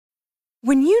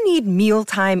When you need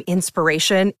mealtime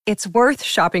inspiration, it's worth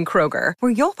shopping Kroger,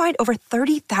 where you'll find over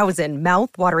 30,000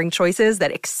 mouth-watering choices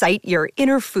that excite your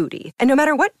inner foodie. And no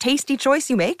matter what tasty choice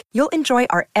you make, you'll enjoy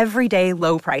our everyday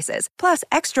low prices, plus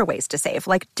extra ways to save,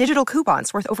 like digital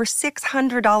coupons worth over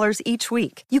 $600 each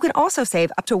week. You can also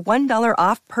save up to $1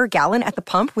 off per gallon at the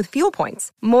pump with fuel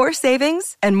points. More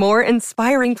savings and more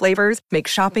inspiring flavors make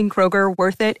shopping Kroger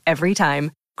worth it every time.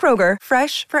 Kroger,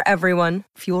 fresh for everyone.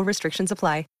 Fuel restrictions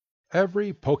apply.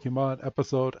 Every Pokemon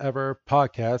Episode Ever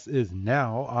podcast is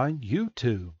now on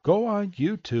YouTube. Go on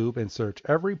YouTube and search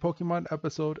Every Pokemon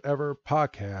Episode Ever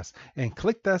podcast and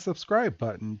click that subscribe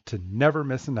button to never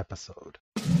miss an episode.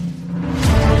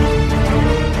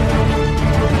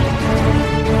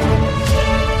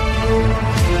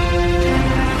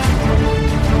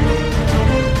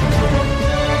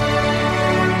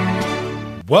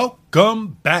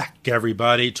 Welcome back,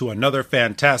 everybody, to another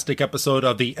fantastic episode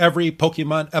of the Every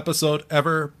Pokemon Episode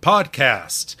Ever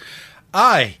podcast.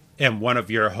 I am one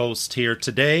of your hosts here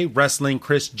today, Wrestling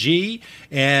Chris G,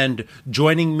 and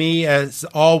joining me, as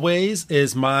always,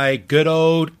 is my good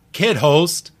old kid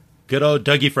host, good old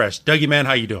Dougie Fresh. Dougie, man,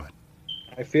 how you doing?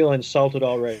 I feel insulted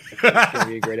already. It's going to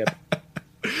be a great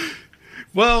episode.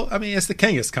 Well, I mean, it's the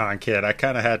Kangaskhan kid. I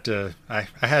kind of had to, I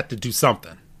had to do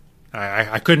something.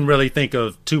 I couldn't really think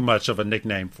of too much of a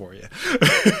nickname for you.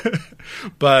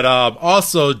 But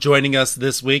also joining us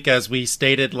this week, as we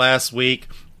stated last week,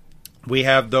 we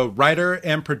have the writer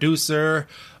and producer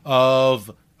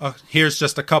of, here's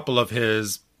just a couple of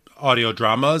his audio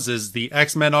dramas, is the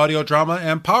X-Men audio drama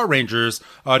and Power Rangers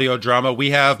audio drama.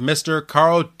 We have Mr.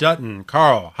 Carl Dutton.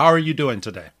 Carl, how are you doing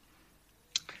today?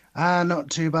 Not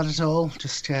too bad at all.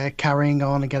 Just carrying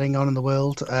on and getting on in the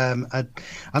world.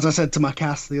 As I said to my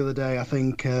cast the other day, I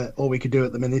think all we could do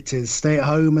at the minute is stay at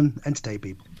home and entertain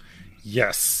people.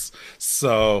 Yes.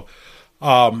 So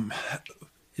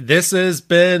this has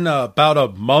been about a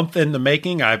month in the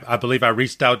making. I believe I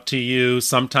reached out to you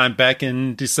sometime back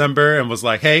in December and was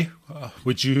like, hey,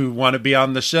 would you want to be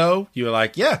on the show? You were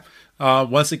like, yeah.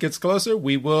 Once it gets closer,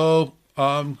 we will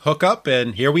hook up,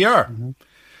 and here we are. Mm-hmm.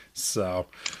 So...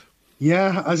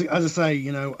 Yeah, as I say,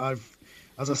 you know,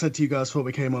 as I said to you guys before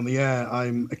we came on the air,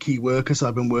 I'm a key worker, so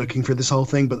I've been working through this whole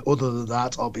thing. But other than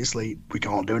that, obviously, we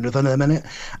can't do anything in a minute,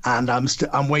 and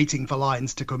I'm waiting for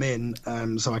lines to come in,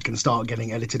 so I can start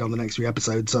getting edited on the next few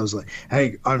episodes. So I was like,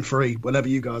 hey, I'm free whenever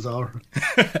you guys are.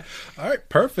 All right,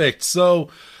 perfect. So,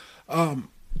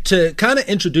 to kind of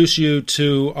introduce you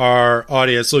to our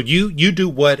audience, so you do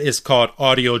what is called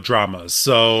audio dramas.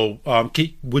 So,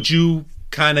 would you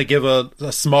kind of give a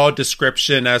small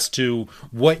description as to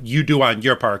what you do on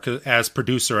your part as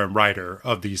producer and writer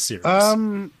of these series?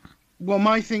 Well,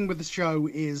 my thing with the show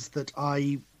is that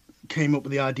I came up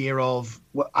with the idea of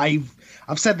what I've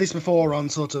said this before on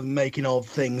sort of making of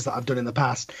things that I've done in the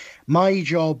past. My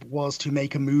job was to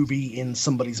make a movie in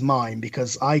somebody's mind,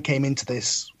 because I came into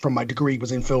this from my degree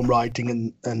was in film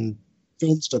writing and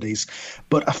film studies,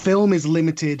 but a film is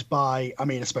limited by, I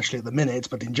mean, especially at the minute,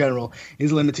 but in general,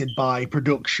 is limited by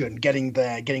production, getting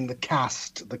there, getting the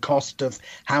cast, the cost of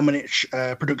how much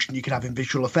production you can have in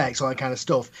visual effects, all that kind of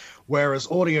stuff.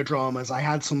 Whereas audio dramas, I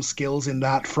had some skills in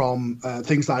that from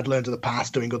things that I'd learned in the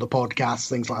past, doing other podcasts,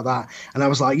 things like that. And I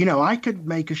was like, you know, I could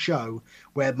make a show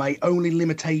where my only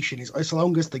limitation is, as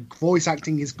long as the voice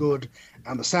acting is good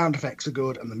and the sound effects are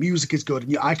good and the music is good,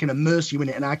 and I can immerse you in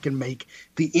it, and I can make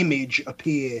the image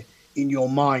appear in your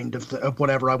mind of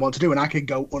whatever I want to do. And I can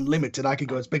go unlimited. I can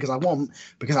go as big as I want,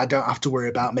 because I don't have to worry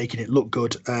about making it look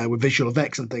good with visual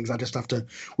effects and things. I just have to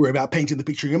worry about painting the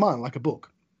picture in your mind like a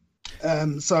book.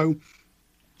 So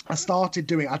I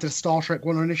did a Star Trek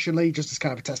one initially, just as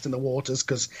kind of testing the waters,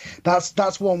 because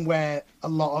that's one where a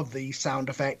lot of the sound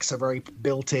effects are very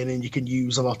built in, and you can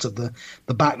use a lot of the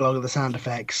backlog of the sound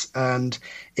effects. And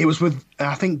it was with,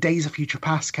 I think Days of Future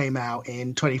Past came out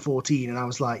in 2014, and I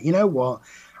was like, you know what?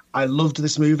 I loved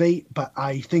this movie, but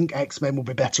I think X-Men will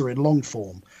be better in long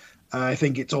form. I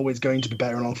think it's always going to be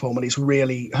better in long form, and it's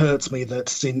really hurts me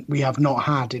that we have not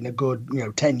had in a good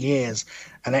 10 years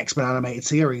an X-Men animated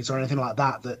series or anything like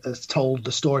that has told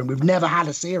the story. And we've never had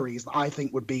a series that I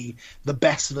think would be the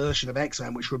best version of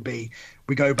X-Men, which would be,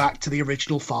 we go back to the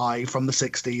original 5 from the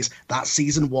 60s, that's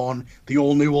season 1, the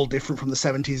all new, all different from the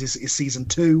 70s is season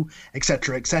 2,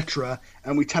 etc.,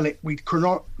 and we tell it, we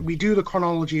do the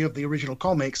chronology of the original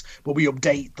comics, but we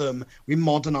update them, we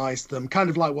modernize them,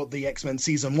 kind of like what the X-Men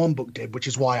season 1 book did, which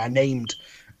is why I named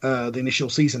the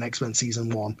initial season X-Men season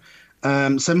 1.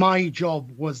 So my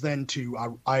job was then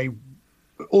I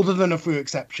other than a few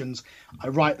exceptions, I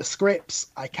write the scripts,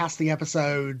 I cast the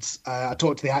episodes, I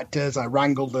talk to the actors, I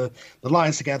wrangle the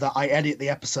lines together, I edit the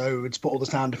episodes, put all the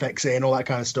sound effects in, all that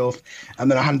kind of stuff, and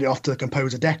then I hand it off to the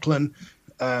composer Declan.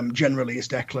 Generally, it's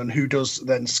Declan who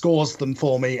then scores them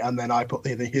for me, and then I put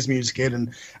his music in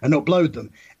and upload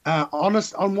them.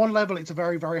 On one level, it's a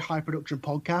very, very high production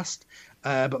podcast.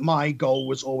 But my goal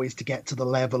was always to get to the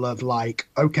level of like,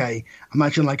 okay,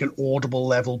 imagine like an Audible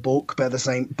level book, but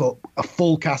a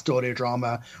full cast audio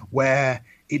drama where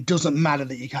it doesn't matter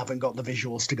that you haven't got the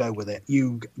visuals to go with it.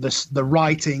 The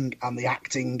writing and the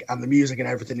acting and the music and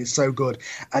everything is so good.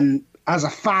 And as a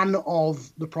fan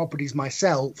of the properties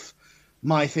myself,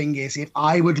 my thing is, if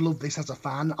I would love this as a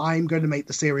fan, I'm going to make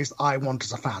the series I want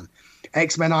as a fan.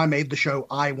 X-Men, I made the show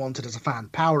I wanted as a fan.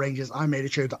 Power Rangers, I made a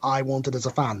show that I wanted as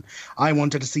a fan. I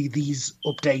wanted to see these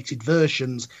updated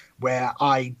versions where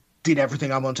I did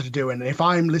everything I wanted to do. And if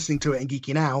I'm listening to it and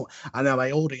geeking out, I know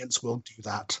my audience will do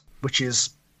that, which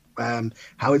is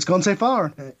how it's gone so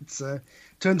far. It's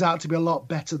turns out to be a lot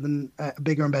better than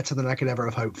bigger and better than I could ever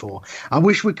have hoped for. I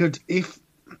wish we could, if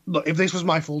this was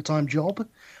my full-time job,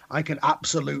 I could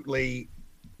absolutely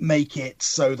make it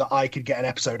so that I could get an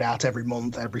episode out every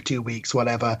month, every 2 weeks,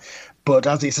 whatever. But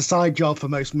as it's a side job for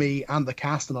most me and the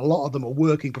cast, and a lot of them are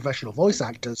working professional voice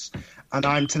actors,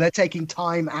 and they're taking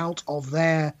time out of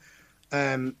their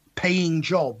paying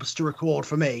jobs to record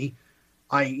for me,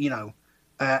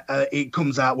 it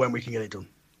comes out when we can get it done.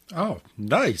 Oh,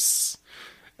 nice.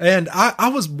 And I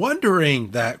was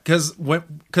wondering that because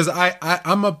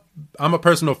I'm a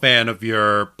personal fan of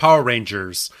your Power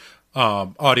Rangers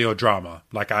audio drama.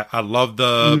 Like I love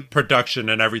the production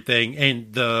and everything,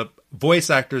 and the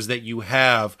voice actors that you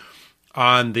have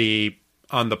on the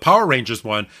Power Rangers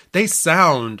one, they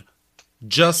sound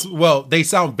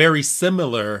very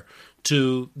similar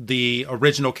to the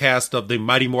original cast of the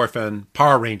Mighty Morphin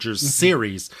Power Rangers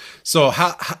series. So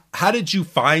how did you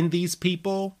find these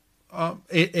people?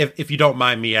 If you don't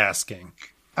mind me asking.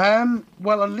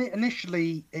 Well,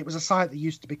 initially, it was a site that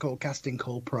used to be called Casting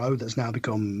Call Pro that's now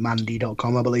become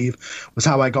Mandy.com, I believe, was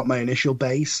how I got my initial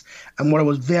base. And what I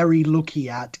was very lucky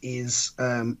at is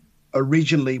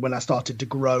originally when I started to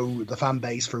grow the fan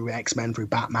base through X-Men, through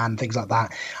Batman, things like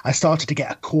that, I started to get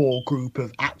a core group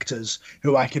of actors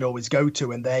who I could always go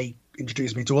to, and they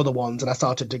introduced me to other ones, and I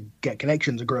started to get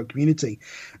connections and grow a community.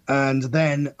 And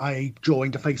then I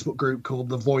joined a Facebook group called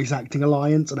the Voice Acting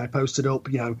Alliance, and I posted up,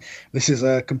 this is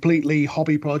a completely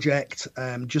hobby project,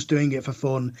 just doing it for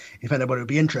fun, if anybody would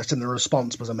be interested. And the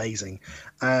response was amazing.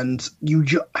 And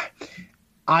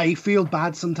I feel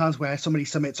bad sometimes where somebody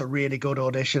submits a really good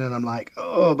audition and I'm like,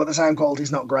 oh, but the sound quality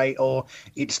is not great, or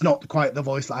it's not quite the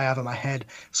voice that I have in my head.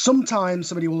 Sometimes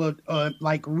somebody will,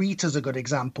 like Rita's a good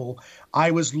example.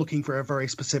 I was looking for a very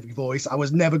specific voice. I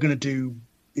was never going to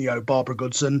do, Barbara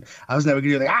Goodson. I was never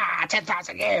going to do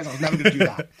 10,000 years. I was never going to do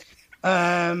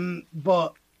that.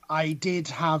 But I did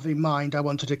have in mind, I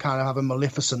wanted to kind of have a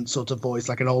Maleficent sort of voice,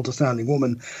 like an older sounding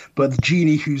woman. But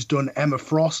Jeannie, who's done Emma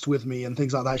Frost with me and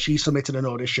things like that, she submitted an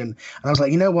audition. And I was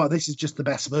like, you know what, this is just the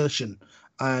best version.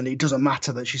 And it doesn't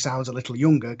matter that she sounds a little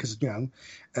younger, because,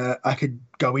 I could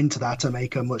go into that and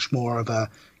make her much more of a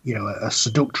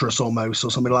seductress almost,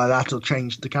 or something like that, or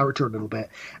change the character a little bit.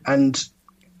 And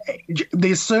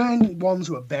there's certain ones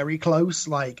who are very close,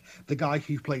 like the guy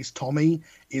who plays Tommy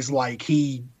is like,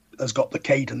 he has got the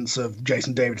cadence of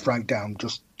Jason David Frank down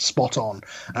just spot on.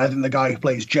 And I think the guy who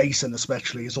plays Jason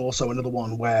especially is also another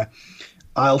one where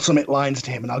I'll submit lines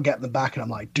to him and I'll get them back and I'm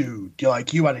like, dude,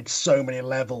 you added so many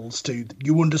levels to,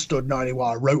 you understood not only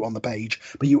what I wrote on the page,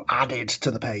 but you added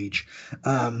to the page.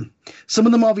 Some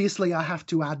of them, obviously, I have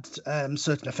to add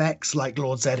certain effects, like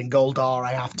Lord Zed and Goldar.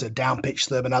 I have to downpitch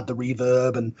them and add the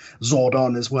reverb, and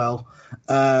Zordon as well.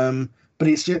 But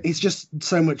it's just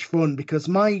so much fun, because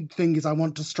my thing is I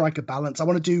want to strike a balance. I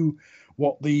want to do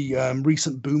what the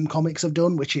recent Boom Comics have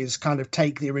done, which is kind of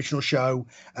take the original show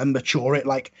and mature it,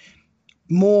 like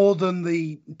more than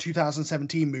the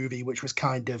 2017 movie, which was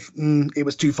kind of, it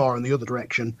was too far in the other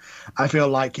direction. I feel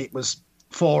like it was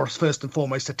first and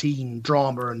foremost a teen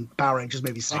drama, and Power Rangers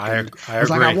maybe second. I agree.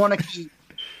 Like,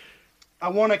 I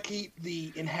want to keep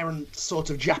the inherent sort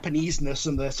of Japaneseness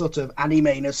and the sort of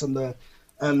anime-ness and the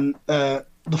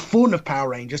fun of Power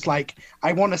Rangers. Like,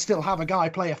 I want to still have a guy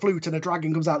play a flute and a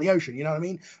dragon comes out of the ocean, you know what I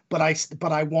mean? But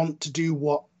I want to do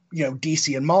what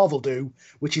DC and Marvel do,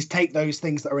 which is take those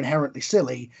things that are inherently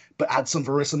silly but add some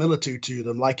verisimilitude to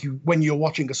them. Like when you're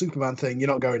watching a Superman thing, you're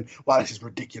not going, "Wow, this is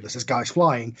ridiculous, this guy's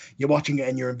flying." You're watching it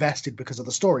and you're invested because of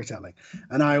the storytelling.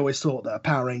 And I always thought that a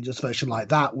Power Rangers version like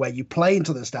that, where you play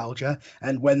into the nostalgia,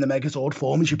 and when the Megazord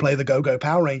forms, you play the Go-Go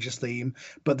Power Rangers theme,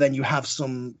 but then you have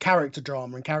some character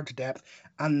drama and character depth.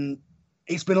 And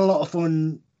it's been a lot of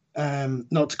fun.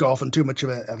 Not to go off on too much of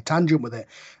a tangent with it,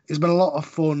 it's been a lot of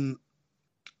fun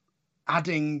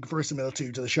adding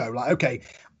verisimilitude to the show. Like, okay,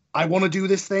 I want to do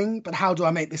this thing, but how do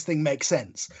I make this thing make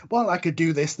sense? Well, I could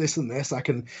do this, this, and this. I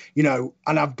can, and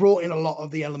I've brought in a lot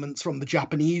of the elements from the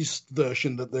Japanese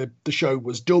version that the show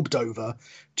was dubbed over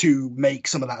to make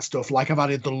some of that stuff. Like I've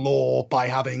added the lore by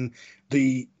having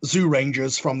the Zoo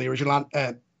Rangers from the original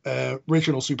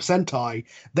Super Sentai.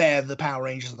 They're the Power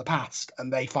Rangers of the past,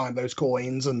 and they find those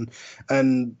coins, and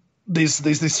there's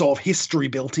this sort of history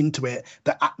built into it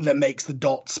that makes the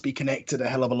dots be connected a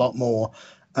hell of a lot more.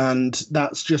 And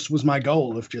that's just was my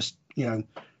goal of just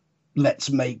let's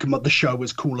make the show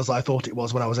as cool as I thought it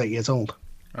was when I was 8 years old.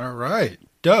 All right,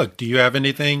 Doug, do you have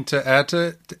anything to add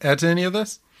to any of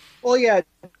this? Well, yeah,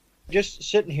 just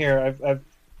sitting here, I've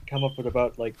come up with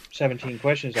about like 17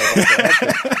 questions I'd like to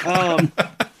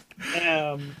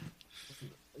ask.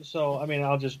 So I mean,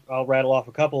 I'll rattle off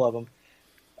a couple of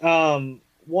them.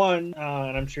 One,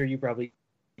 and I'm sure you probably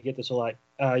get this a lot.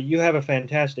 You have a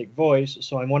fantastic voice,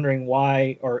 so I'm wondering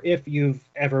why, or if you've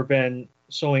ever been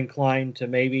so inclined to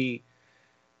maybe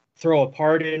throw a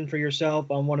part in for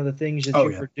yourself on one of the things that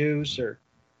you produce, or.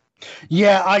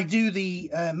 Yeah, I do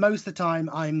most of the time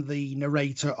I'm the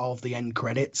narrator of the end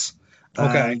credits.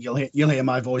 Okay, you'll hear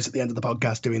my voice at the end of the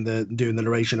podcast doing the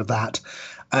narration of that.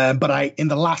 But in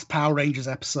the last Power Rangers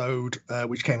episode,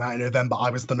 which came out in November, I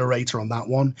was the narrator on that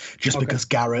one, just because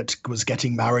Garrett was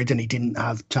getting married and he didn't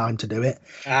have time to do it.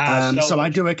 So I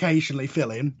do occasionally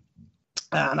fill in.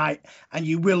 And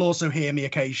you will also hear me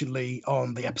occasionally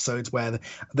on the episodes where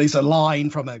there's a line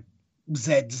from a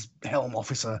Zed's helm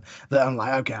officer that I'm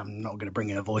like, okay, I'm not going to bring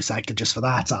in a voice actor just for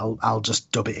that. I'll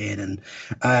just dub it in.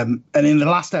 And in the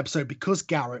last episode, because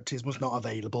Garrett was not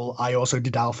available, I also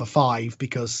did Alpha 5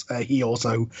 because he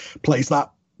also plays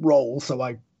that role. So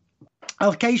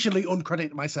I'll occasionally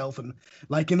uncredit myself, and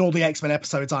like in all the X-Men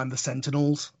episodes, I'm the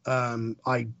Sentinels.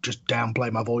 I just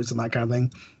downplay my voice and that kind of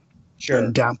thing. Sure.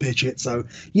 And downpitch it. So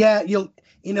yeah,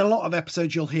 in a lot of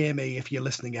episodes you'll hear me if you're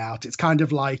listening out. It's kind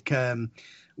of like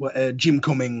Jim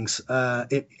Cummings,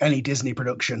 any Disney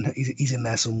production, he's in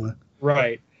there somewhere.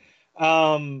 Right.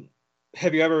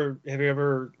 Have you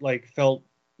ever like felt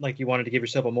like you wanted to give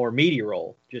yourself a more meaty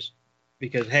role just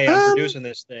because, hey, I'm producing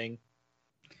this thing?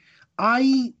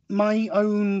 My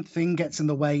own thing gets in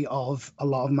the way of a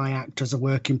lot of my actors are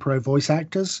working pro voice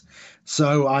actors.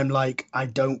 So I'm like, I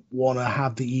don't want to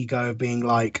have the ego of being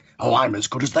like, oh, I'm as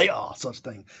good as they are, sort of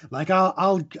thing. Like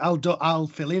I'll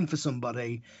fill in for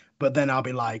somebody, but then I'll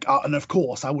be like, and of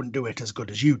course I wouldn't do it as good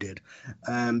as you did,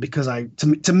 because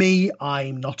to me,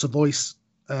 I'm not a voice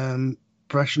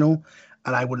professional,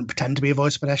 and I wouldn't pretend to be a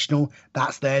voice professional.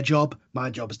 That's their job.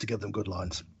 My job is to give them good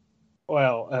lines.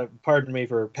 Well, pardon me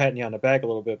for patting you on the back a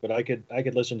little bit, but I could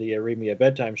listen to you read me a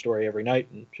bedtime story every night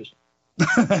and just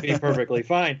be perfectly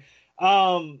fine.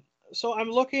 So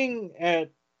I'm looking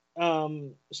at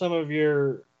some of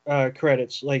your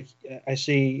credits. Like I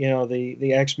see,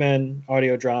 the X-Men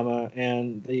audio drama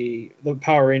and the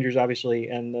Power Rangers, obviously,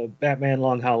 and the Batman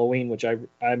Long Halloween, which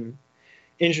I'm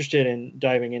interested in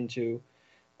diving into.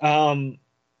 Do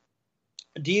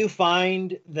you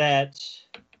find that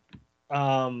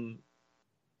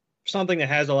something that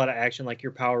has a lot of action, like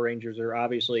your Power Rangers, are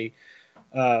obviously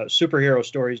superhero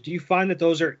stories, do you find that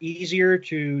those are easier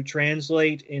to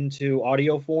translate into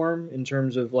audio form in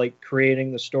terms of like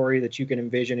creating the story that you can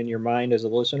envision in your mind as a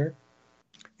listener?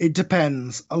 It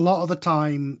depends. A lot of the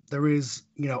time there is,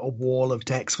 a wall of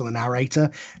text for the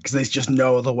narrator, because there's just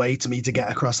no other way to me to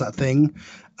get across that thing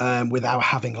without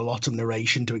having a lot of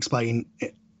narration to explain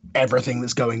everything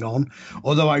that's going on.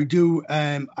 Although I do,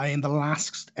 in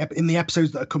the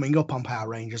episodes that are coming up on Power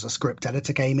Rangers, a script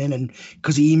editor came in, and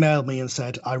because he emailed me and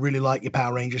said, I really like your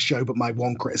Power Rangers show, but my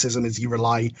one criticism is you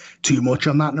rely too much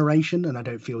on that narration, and I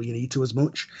don't feel you need to as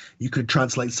much. You could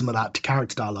translate some of that to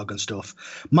character dialogue and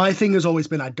stuff. My thing has always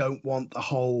been, I don't want the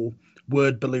whole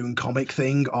word balloon comic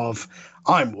thing of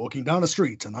I'm walking down a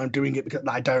street and I'm doing it because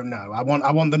I don't know. I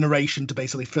want the narration to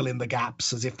basically fill in the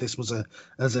gaps as if this was a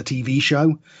TV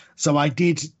show. So I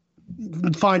did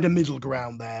find a middle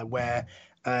ground there where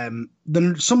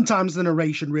Then sometimes the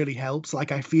narration really helps.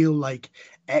 Like, I feel like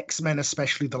X-Men,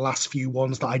 especially the last few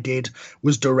ones that I did,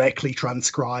 was directly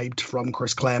transcribed from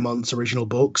Chris Claremont's original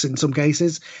books in some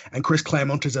cases. And Chris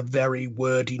Claremont is a very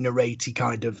wordy, narraty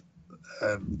kind of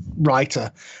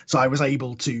writer. So I was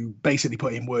able to basically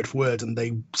put in word for word, and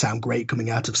they sound great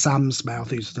coming out of Sam's mouth,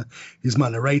 who's my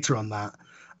narrator on that.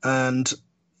 And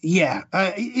yeah,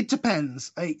 it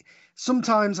depends.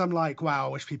 Sometimes I'm like, wow, I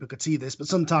wish people could see this. But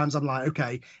sometimes I'm like,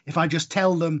 okay, if I just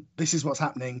tell them this is what's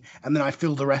happening, and then I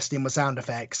fill the rest in with sound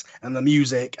effects and the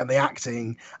music and the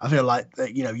acting, I feel like,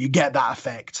 you get that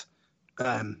effect.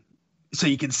 So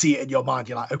you can see it in your mind.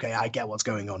 You're like, okay, I get what's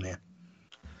going on here.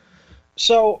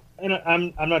 So, and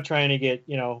I'm not trying to get,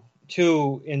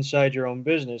 too inside your own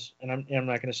business, and I'm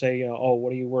not going to say, oh,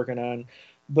 what are you working on?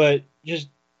 But just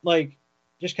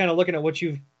kind of looking at what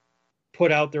you've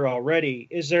put out there already,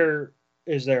 is there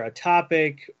a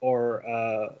topic or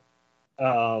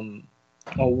a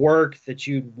work that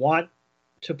you'd want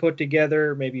to put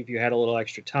together? Maybe if you had a little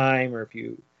extra time, or if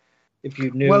you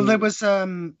knew. Well, there was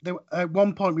at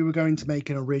one point we were going to make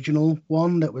an original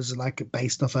one that was like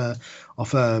based off a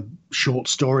short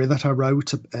story that I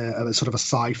wrote, a sort of a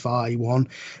sci-fi one.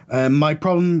 My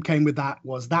problem came with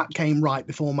that came right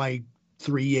before my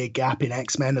 3-year gap in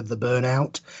X-Men of the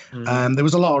burnout. There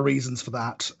was a lot of reasons for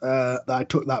that I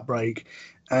took that break,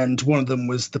 and one of them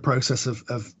was the process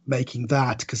of making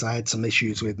that, because I had some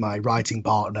issues with my writing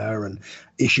partner and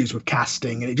issues with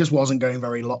casting, and it just wasn't going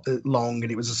very long,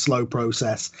 and it was a slow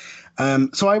process.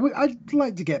 So I'd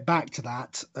like to get back to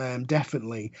that,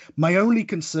 definitely. My only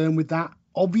concern with that,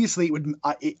 obviously,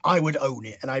 I would own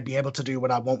it and I'd be able to do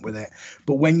what I want with it,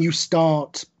 but when you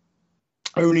start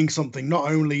owning something,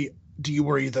 not only do you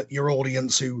worry that your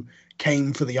audience who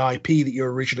came for the IP that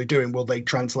you're originally doing, will they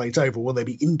translate over? Will they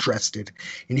be interested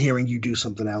in hearing you do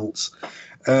something else?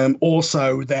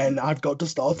 Also, then I've got to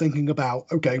start thinking about,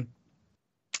 okay,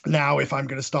 now if I'm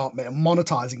going to start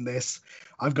monetizing this,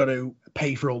 I've got to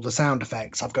pay for all the sound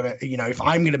effects. I've got to, if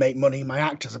I'm going to make money, my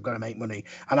actors have got to make money.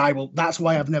 And that's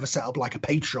why I've never set up like a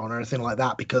Patreon or anything like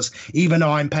that, because even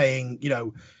though I'm paying,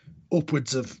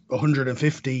 upwards of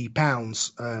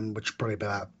 £150, which is probably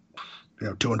about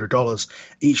 $200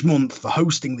 each month for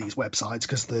hosting these websites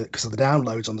because of the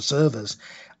downloads on the servers,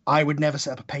 I would never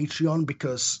set up a Patreon,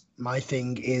 because my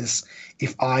thing is,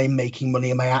 if I'm making money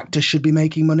and my actors should be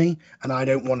making money, and I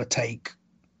don't want to take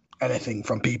anything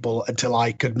from people until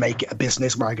I could make it a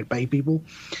business where I could pay people.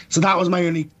 So that was my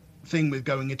only thing with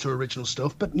going into original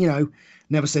stuff. But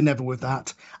never say never with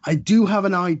that. I do have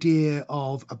an idea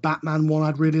of a Batman one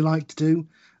I'd really like to do.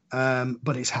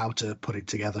 But it's how to put it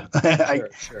together.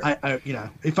 Sure.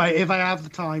 If I have the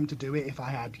time to do it, if I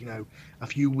had a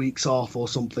few weeks off or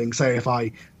something, say if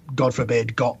I, God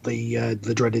forbid, got the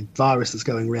dreaded virus that's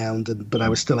going around, but I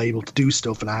was still able to do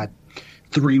stuff, and I had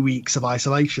 3 weeks of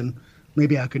isolation,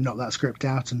 maybe I could knock that script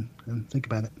out and think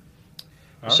about it.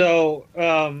 Right. So,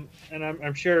 and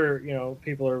I'm sure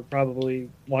people are probably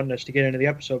wanting us to get into the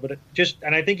episode, but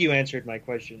and I think you answered my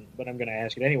question, but I'm going to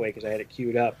ask it anyway because I had it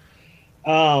queued up.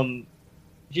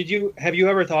 Have you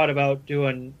ever thought about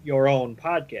doing your own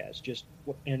podcast,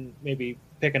 and maybe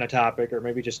picking a topic, or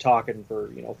maybe just talking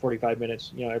for 45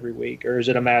 minutes every week, or is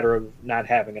it a matter of not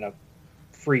having enough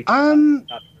free time?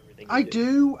 I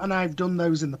do, and I've done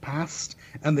those in the past,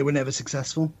 and they were never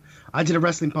successful. I did a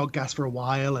wrestling podcast for a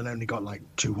while and only got like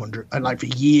 200. And like for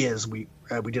years, we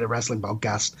did a wrestling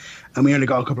podcast, and we only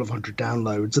got a couple of hundred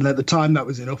downloads. And at the time, that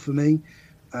was enough for me.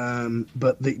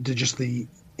 But the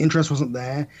interest wasn't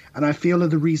there, and I feel that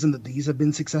the reason that these have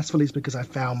been successful is because I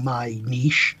found my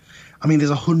niche. I mean,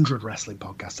 there's 100 wrestling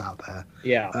podcasts out there,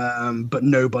 but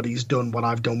nobody's done what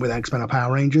I've done with X-Men or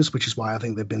Power Rangers, which is why I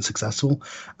think they've been successful.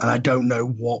 And I don't know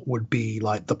what would be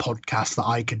like the podcast that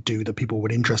I could do that people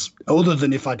would interest, other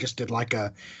than if I just did like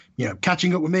a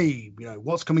catching up with me,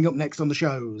 what's coming up next on the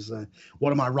shows,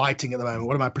 what am I writing at the moment,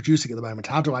 what am I producing at the moment,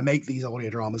 how do I make these audio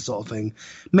dramas, sort of thing.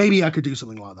 Maybe I could do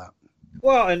something like that.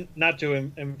 Well, and not to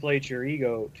inflate your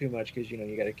ego too much, because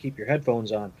you got to keep your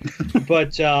headphones on.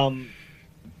 But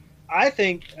I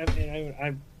think,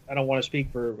 I don't want to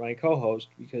speak for my co-host,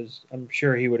 because I'm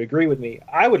sure he would agree with me.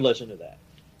 I would listen to that.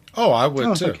 Oh, I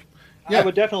would too. Yeah. I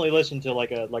would definitely listen to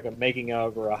like a making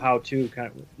of, or a how-to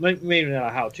kind of, maybe not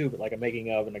a how-to, but like a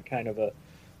making of and a kind of a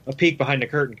peek behind the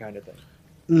curtain kind of thing.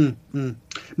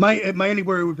 My only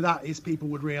worry with that is people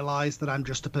would realise that I'm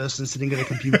just a person sitting at a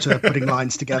computer putting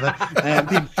lines together.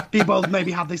 People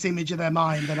maybe have this image in their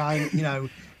mind that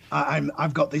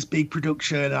I've got this big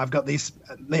production, I've got this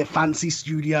fancy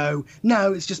studio.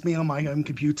 No, it's just me on my own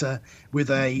computer with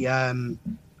a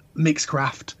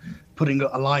Mixcraft putting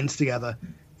lines together.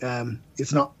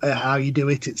 It's not how you do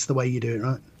it; it's the way you do it,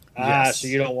 right? So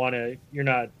you don't want to. You're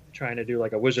not trying to do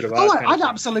like a Wizard of Oz. Oh, kind of I'd thing.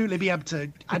 absolutely be able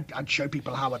to. I'd show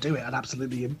people how I do it. I'd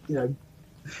absolutely,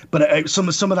 But some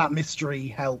of that mystery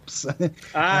helps.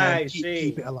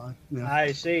 Keep it alive. Yeah.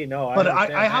 I see. No, But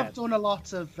understand I have that. done a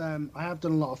lot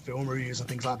of film reviews and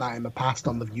things like that in the past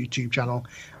on the YouTube channel.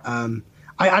 I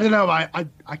don't know.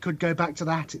 I could go back to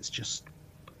that. It's just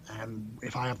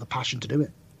if I have the passion to do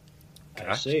it.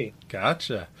 I see.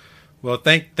 Gotcha. Well,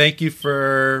 thank you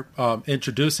for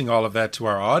introducing all of that to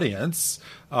our audience.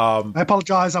 I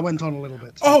apologize. I went on a little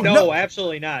bit. Oh No,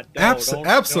 absolutely not. No,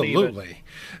 absolutely.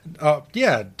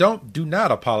 Do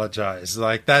not apologize.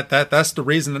 Like that's the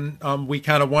reason we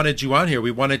kind of wanted you on here.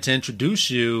 We wanted to introduce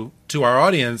you to our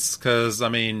audience because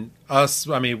we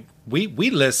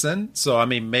listen. So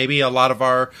maybe a lot of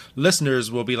our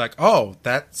listeners will be like, "Oh,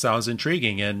 that sounds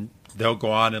intriguing," and they'll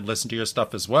go on and listen to your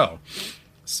stuff as well.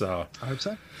 So I hope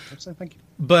so. Thank you.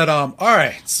 But all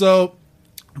right, so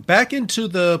back into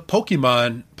the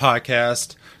Pokemon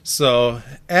podcast. So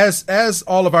as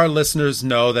all of our listeners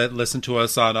know that listen to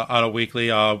us on a weekly,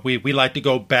 we like to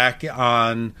go back in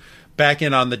on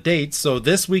the dates. So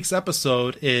this week's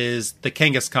episode is the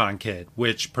Kangaskhan Kid,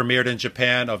 which premiered in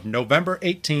Japan of November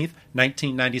 18th,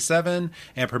 1997,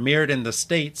 and premiered in the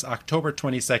States October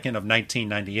 22nd of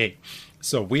 1998.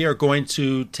 So we are going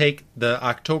to take the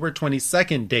October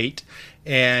 22nd date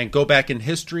and go back in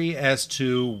history as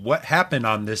to what happened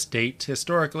on this date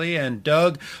historically. And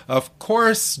Doug, of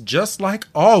course, just like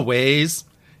always,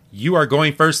 you are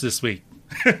going first this week.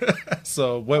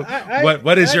 So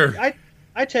what is your...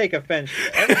 I take offense.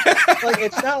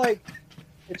 It's not like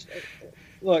it's...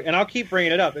 Look, and I'll keep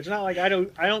bringing it up. It's not like I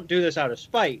don't do this out of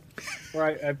spite, where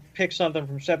I pick something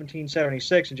from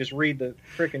 1776 and just read the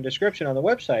freaking description on the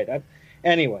website.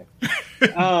 Anyway,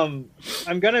 I'm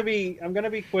gonna be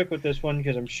quick with this one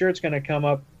because I'm sure it's gonna come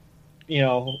up,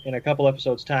 in a couple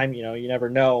episodes' time. You never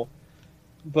know.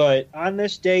 But on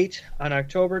this date, on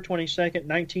October 22nd,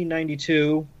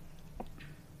 1992,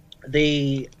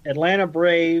 the Atlanta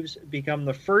Braves become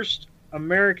the first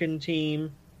American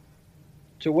team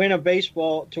to win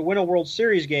a World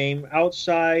Series game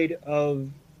outside of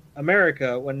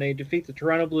America when they defeat the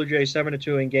Toronto Blue Jays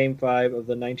 7-2 in Game 5 of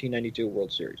the 1992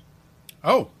 World Series.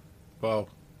 Oh, well,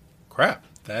 crap.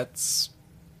 That's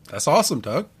awesome,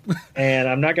 Doug. And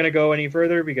I'm not going to go any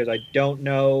further because I don't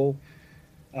know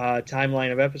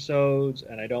timeline of episodes,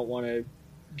 and I don't want to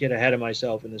get ahead of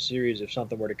myself in the series if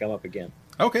something were to come up again.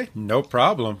 Okay, no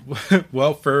problem.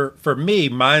 Well, for me,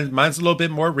 mine's a little bit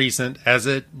more recent, as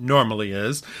it normally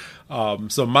is.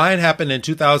 So mine happened in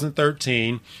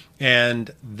 2013,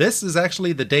 and this is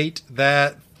actually the date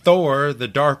that Thor: The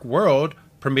Dark World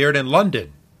premiered in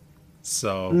London.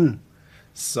 So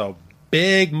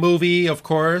big movie, of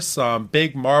course,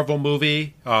 big Marvel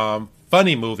movie,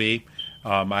 funny movie.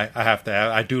 I have to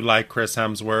add, I do like Chris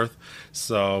Hemsworth.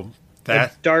 So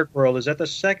that The Dark World, is that the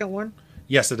second one?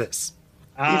 Yes, it is.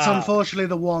 It's unfortunately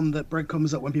the one that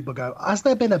comes up when people go, "Has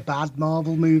there been a bad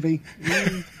Marvel movie?"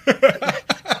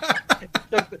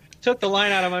 Took the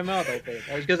line out of my mouth, I think.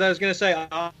 Because I was going to say,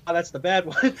 that's the bad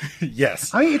one.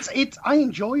 Yes. I mean, I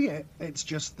enjoy it. It's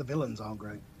just the villains aren't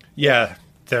great. Yeah,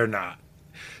 they're not.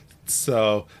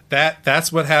 So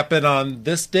that's what happened on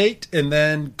this date, and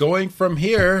then going from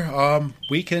here,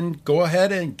 we can go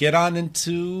ahead and get on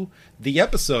into the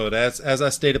episode. As I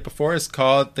stated before, it's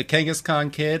called The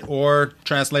Kangaskhan Kid, or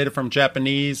translated from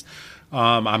Japanese.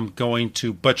 I'm going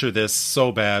to butcher this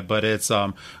so bad, but it's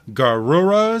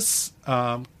Garura's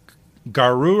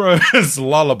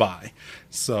Lullaby.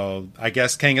 So I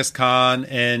guess Kangaskhan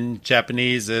in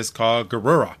Japanese is called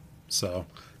Garura. So,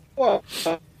 Well,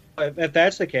 if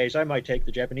that's the case, I might take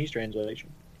the Japanese translation.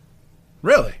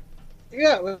 Really?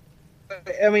 Yeah, well,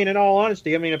 I mean, in all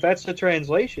honesty, if that's the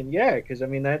translation, yeah, because,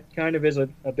 that kind of is a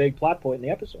big plot point in the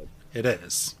episode. It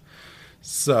is.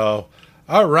 So,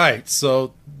 all right.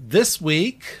 So this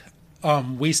week,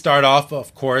 we start off,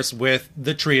 of course, with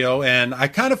the trio, and I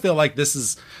kind of feel like this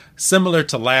is similar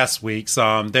to last week's.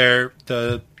 They're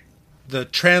the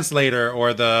translator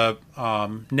or the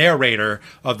narrator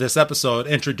of this episode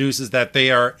introduces that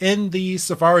they are in the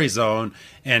Safari Zone,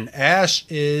 and Ash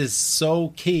is so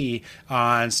key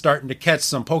on starting to catch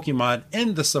some Pokemon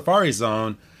in the Safari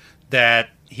Zone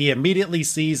that he immediately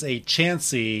sees a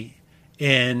Chansey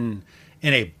in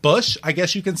a bush, I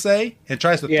guess you can say, and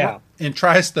tries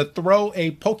to throw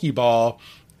a Pokeball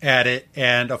at it.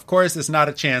 And of course, it's not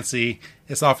a Chansey;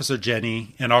 it's Officer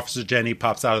Jenny, and Officer Jenny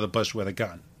pops out of the bush with a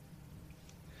gun.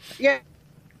 Yeah,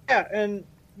 and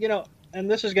and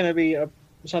this is going to be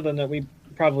something that we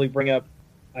probably bring up.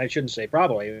 I shouldn't say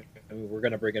probably. We're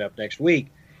going to bring it up next week.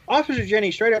 Officer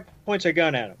Jenny straight up points a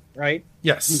gun at him, right?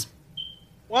 Yes.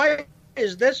 Why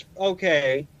is this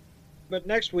okay, but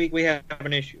next week we have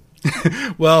an issue?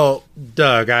 Well,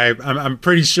 Doug, I'm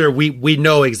pretty sure we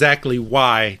know exactly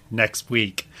why next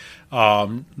week.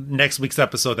 Next week's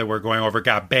episode that we're going over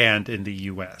got banned in the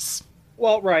U.S.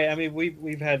 Well, right. I mean,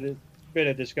 we've had a bit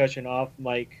of discussion off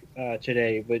mic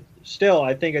today, but still,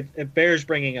 I think it bears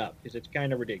bringing up because it's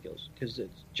kind of ridiculous because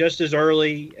it's just as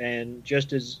early and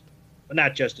just as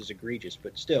not just as egregious,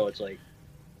 but still, it's like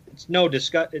it's no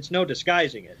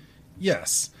disguising it.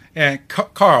 Yes. And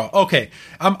Carl, okay,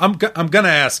 I'm gonna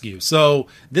ask you. So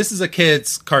this is a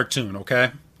kid's cartoon,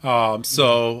 okay?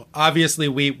 So obviously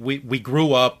we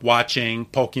grew up watching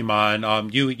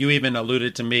Pokemon. You even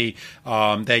alluded to me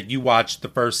that you watched the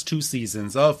first 2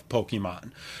 seasons of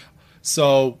Pokemon.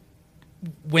 So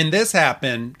when this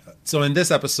happened, so in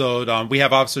this episode, we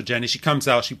have Officer Jenny. She comes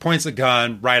out, she points a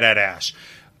gun right at Ash.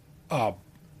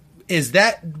 Is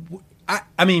that?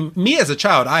 I mean, me as a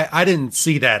child, I didn't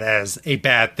see that as a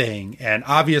bad thing. And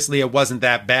obviously it wasn't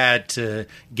that bad to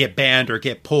get banned or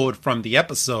get pulled from the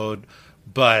episode.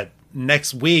 But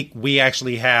next week, we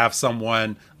actually have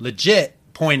someone legit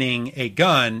pointing a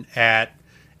gun at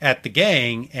the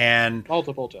gang and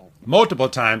multiple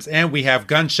times. And we have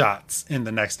gunshots in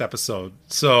the next episode.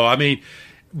 So, I mean,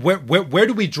 where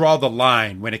do we draw the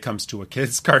line when it comes to a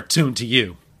kid's cartoon to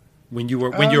you? When you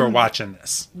were watching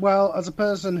this? Well, as a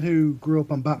person who grew up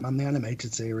on Batman the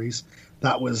Animated Series,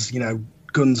 that was,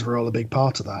 guns were all a big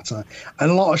part of that.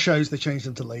 And a lot of shows, they changed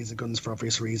them to laser guns for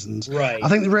obvious reasons. Right. I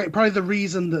think probably the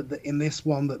reason that in this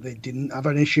one that they didn't have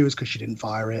an issue is because she didn't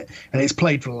fire it. And it's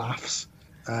played for laughs.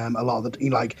 A lot of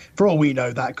the, for all we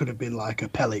know, that could have been like a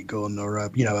pellet gun or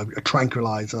a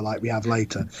tranquilizer like we have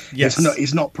later. Yes.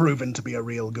 It's not proven to be a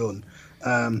real gun.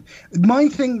 My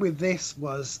thing with this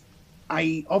was,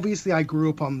 I grew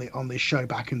up on this show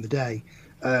back in the day,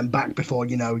 back before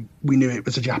we knew it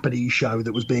was a Japanese show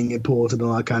that was being imported and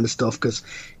all that kind of stuff. Because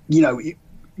in the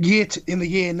year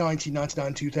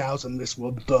 1999-2000, this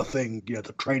was the thing.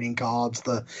 The trading cards.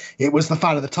 It was the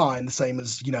fan of the time, the same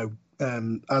as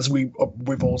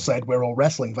we've all said, we're all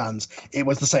wrestling fans. It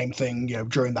was the same thing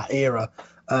during that era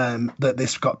that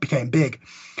this became big.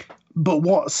 But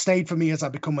what stayed for me as I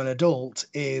become an adult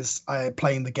is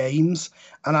playing the games,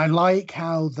 and I like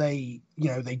how they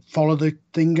follow the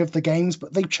thing of the games,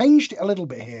 but they've changed it a little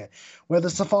bit here, where the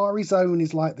Safari Zone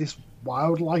is like this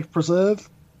wildlife preserve,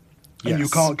 and you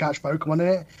can't catch Pokemon in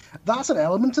it. That's an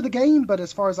element of the game, but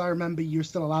as far as I remember, you're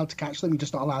still allowed to catch them. You're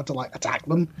just not allowed to attack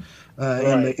them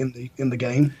in the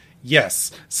game.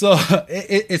 Yes, so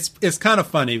it's kind of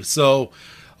funny. So.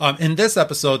 In this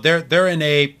episode, they're in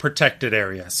a protected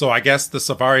area. So I guess the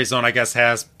Safari Zone,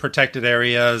 has protected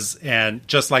areas. And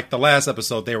just like the last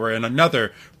episode, they were in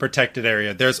another protected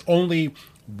area. There's only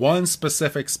one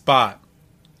specific spot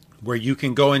where you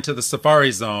can go into the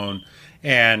Safari Zone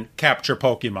and capture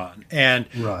Pokemon. And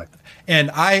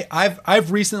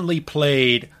I've recently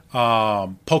played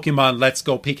Pokemon Let's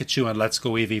Go Pikachu and Let's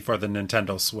Go Eevee for the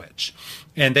Nintendo Switch,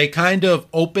 and they kind of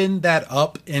opened that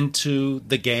up into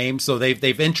the game. So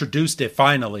they've introduced it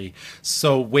finally.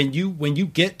 So when you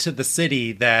get to the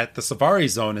city that the Safari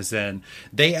Zone is in,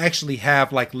 they actually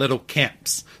have little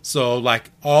camps. So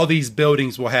all these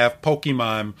buildings will have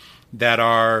Pokemon that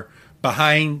are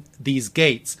behind these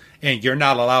gates, and you're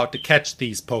not allowed to catch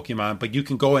these Pokemon, but you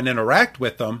can go and interact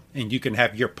with them, and you can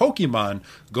have your Pokemon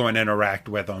go and interact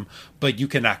with them, but you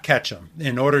cannot catch them.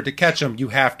 In order to catch them, you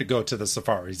have to go to the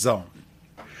Safari Zone.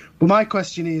 Well, my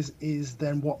question is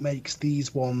then what makes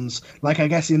these ones, I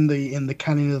guess in the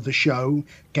canon of the show,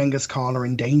 Genghis Khan are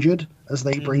endangered, as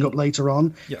they bring up later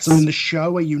on. Yes. So in the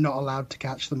show, are you not allowed to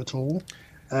catch them at all?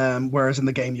 Whereas in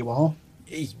the game you are?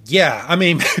 Yeah, I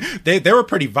mean, they were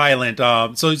pretty violent.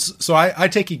 So I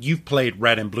take it you've played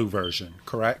Red and Blue version,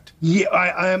 correct? Yeah,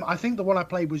 I think the one I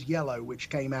played was Yellow, which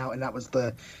came out, and that was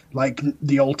the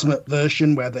ultimate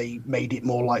version where they made it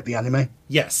more like the anime.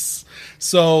 Yes.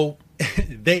 So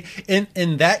they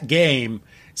in that game,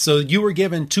 so you were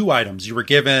given 2 items. You were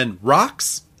given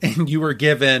rocks and you were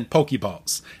given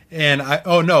Pokeballs. And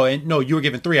you were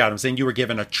given 3 items, and you were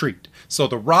given a treat. So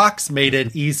the rocks made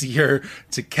it easier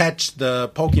to catch the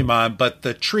Pokemon, but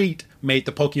the treat made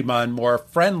the Pokemon more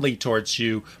friendly towards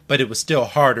you, but it was still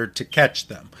harder to catch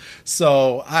them.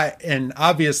 So and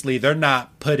obviously they're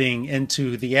not putting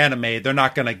into the anime, they're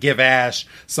not going to give Ash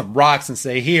some rocks and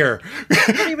say, here.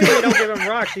 What do you mean they don't give him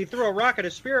rocks? He threw a rock at a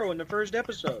Spearow in the first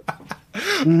episode.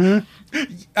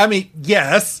 I mean,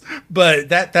 yes, but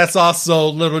that's also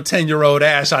little 10-year-old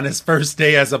Ash on his first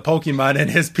day as a Pokemon, and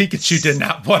his Pikachu did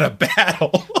not want to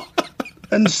battle.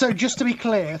 And so, just to be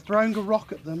clear, throwing a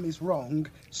rock at them is wrong.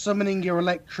 Summoning your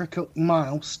electrical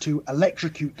mouse to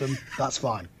electrocute them, that's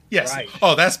fine. Yes. Right.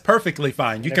 Oh, that's perfectly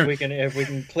fine. You If we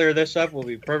can clear this up, we'll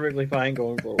be perfectly fine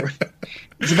going forward.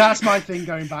 So that's my thing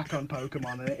going back on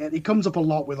Pokemon. And it comes up a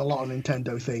lot with a lot of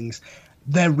Nintendo things.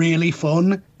 They're really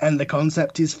fun, and the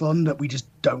concept is fun that we just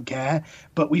don't care.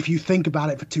 But if you think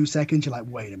about it for 2 seconds, you're like,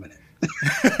 wait a minute.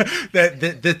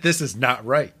 This is not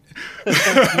right.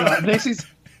 Like,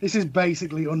 this is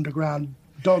basically underground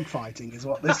dogfighting, is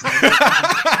what this is.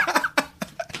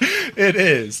 It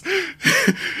is.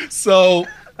 So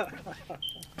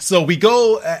we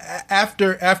go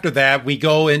after that. We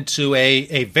go into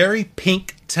a very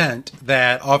pink tent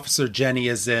that Officer Jenny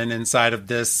is in inside of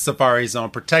this Safari Zone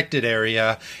protected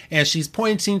area, and she's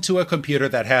pointing to a computer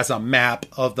that has a map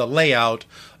of the layout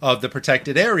of the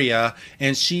protected area,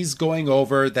 and she's going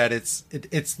over that it's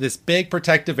this big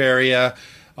protective area.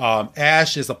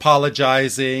 Ash is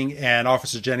apologizing, and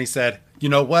Officer Jenny said, "You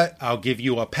know what? I'll give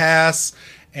you a pass,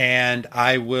 and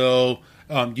I will."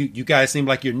 You guys seem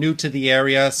like you're new to the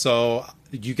area, so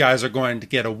you guys are going to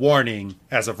get a warning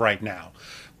as of right now.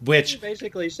 Which He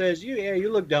basically says,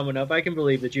 you look dumb enough. I can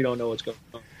believe that you don't know what's going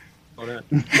on.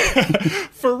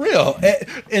 for real.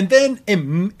 And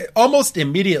then almost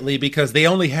immediately, because they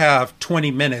only have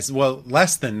 20 minutes, well,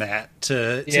 less than that,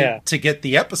 to get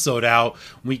the episode out,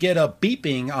 we get a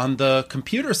beeping on the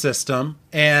computer system,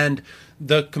 and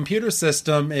the computer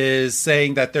system is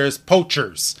saying that there's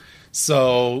poachers.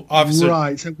 So, officer...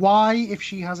 Right, so why, if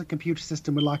she has a computer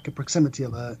system with like a proximity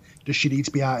alert, does she need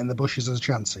to be out in the bushes as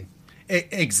Chansey?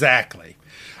 Exactly.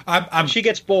 She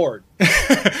gets bored.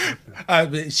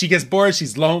 She gets bored,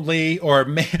 she's lonely, or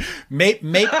maybe...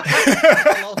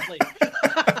 Lonely.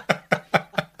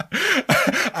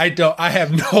 I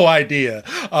have no idea.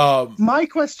 My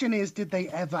question is, did they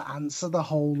ever answer the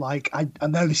whole, like, I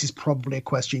know this is probably a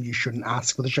question you shouldn't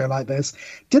ask with a show like this.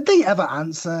 Did they ever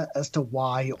answer as to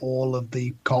why all of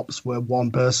the cops were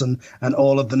one person and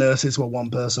all of the nurses were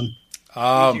one person?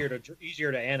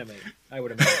 Easier to animate, I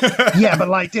would imagine. Yeah, but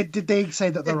like, did they say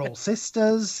that they're all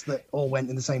sisters that all went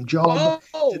in the same job?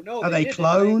 No. Are they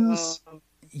clones?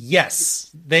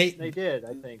 Yes, they did.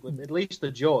 I think, with at least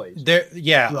the Joys.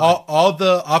 Right. All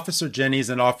the Officer Jennies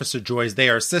and Officer Joys, they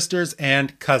are sisters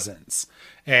and cousins,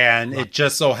 and It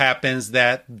just so happens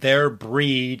that their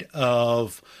breed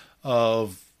of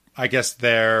I guess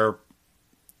their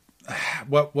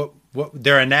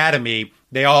their anatomy,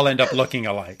 they all end up looking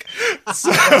alike.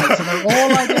 So they're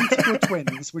all identical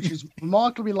twins, which is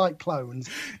remarkably like clones,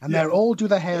 and they all do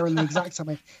their hair in the exact same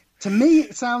way. To me,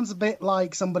 it sounds a bit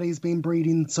like somebody's been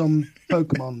breeding some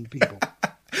Pokemon people.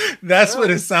 That's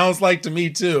what it sounds like to me,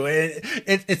 too.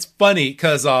 It's funny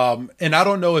because, and I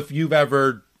don't know if you've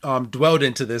ever dwelled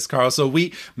into this, Carl. So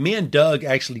me and Doug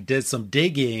actually did some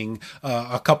digging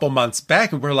a couple months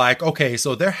back, and we're like, okay,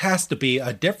 so there has to be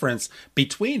a difference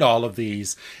between all of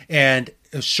these. And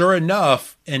sure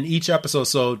enough, in each episode,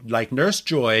 so like Nurse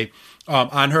Joy,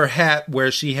 on her hat where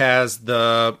she has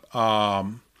the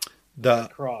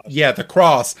cross. Yeah, the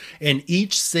cross. In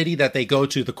each city that they go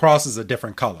to, the cross is a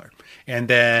different color. And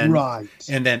then so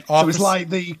it's like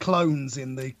the clones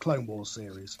in the Clone Wars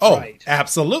series. Oh, right.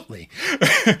 Absolutely.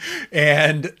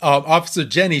 And Officer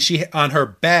Jenny, she on her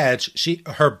badge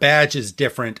is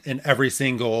different in every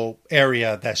single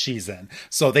area that she's in.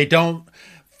 So they don't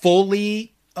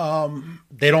fully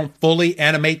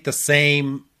animate the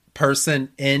same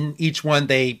person in each one.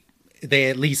 They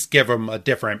at least give them a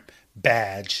different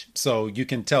badge, so you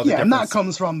can tell the difference. And that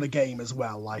comes from the game as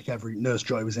well. Like every Nurse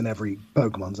Joy was in every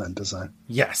Pokemon Center, so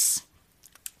yes.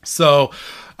 So,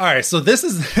 all right. So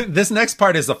this next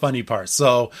part is the funny part.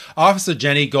 So Officer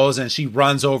Jenny goes and she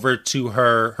runs over to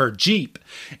her Jeep,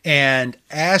 and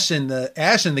Ash and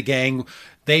the gang,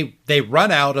 they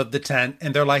run out of the tent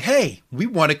and they're like, "Hey, we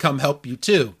want to come help you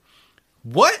too."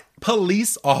 What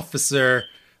police officer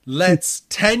lets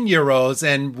 10-year-olds,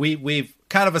 and we've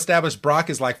kind of established Brock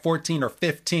is like 14 or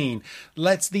 15,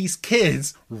 lets these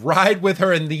kids ride with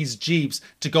her in these Jeeps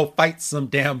to go fight some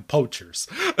damn poachers?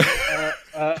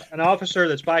 An officer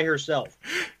that's by herself.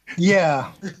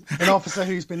 Yeah, an officer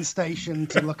who's been stationed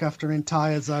to look after an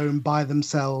entire zone by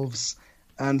themselves,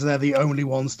 and they're the only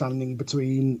ones standing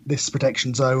between this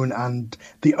protection zone and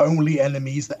the only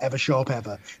enemies that ever show up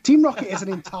ever. Team Rocket is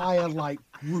an entire like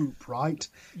group, right?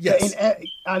 Yes.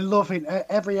 I love in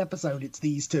every episode it's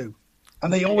these two.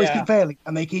 And they always keep failing,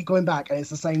 and they keep going back, and it's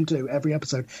the same two every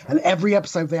episode. And every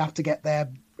episode they have to get their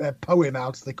poem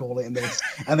out, as they call it in this,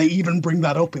 and they even bring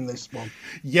that up in this one.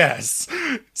 Yes.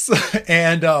 So,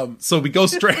 so we go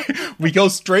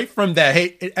straight from that.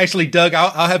 Hey, actually, Doug,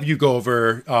 I'll have you go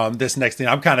over this next scene.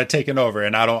 I'm kind of taking over,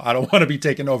 and I don't want to be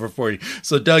taking over for you.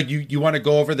 So, Doug, you want to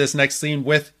go over this next scene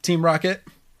with Team Rocket?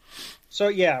 So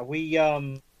yeah, we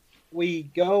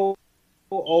go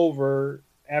over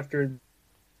after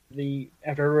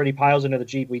everybody piles into the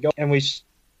Jeep. We go and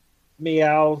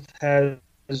Meowth has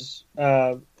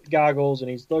goggles, and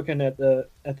he's looking at the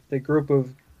group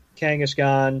of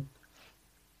Kangaskhan,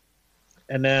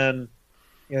 and then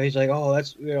he's like, oh,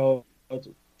 that's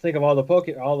think of all the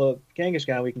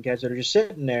Kangaskhan we can catch that are just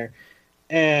sitting there,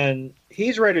 and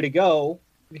he's ready to go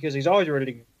because he's always ready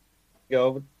to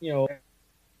go. But,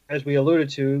 as we alluded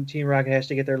to, Team Rocket has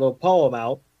to get their little poem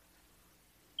out,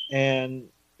 and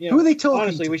who are they talking?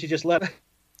 Honestly, to? we should just let.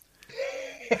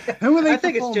 Who are they? I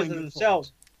think it's just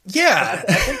themselves. Yeah,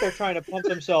 I think they're trying to pump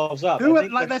themselves up.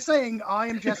 They're saying, "I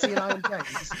am Jesse and I am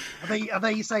James." Are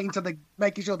they saying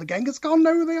making sure the Kangaskhan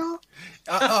know who they are?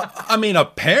 I mean,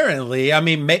 apparently. I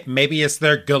mean, maybe it's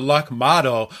their good luck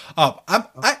motto.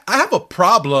 I have a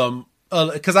problem.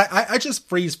 Because I just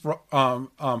frame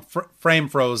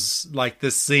froze like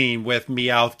this scene with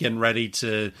Meowth getting ready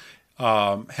to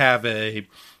have a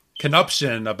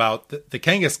connuption about the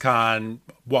Kangaskhan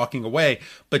walking away,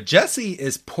 but Jesse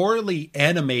is poorly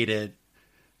animated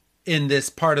in this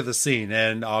part of the scene.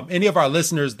 And any of our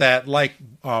listeners that like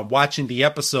watching the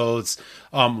episodes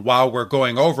while we're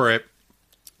going over it,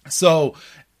 so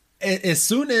as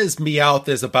soon as Meowth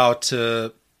is about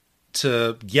to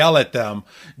yell at them,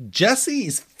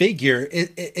 Jessie's figure,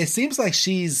 it seems like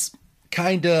she's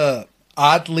kind of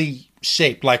oddly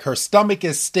shaped. Like her stomach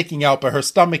is sticking out, but her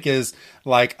stomach is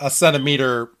like a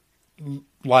centimeter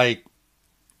like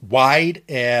wide.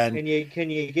 And can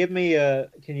you give me a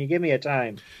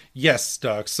time? Yes,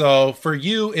 Doug. So for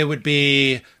you, it would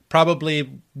be probably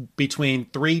between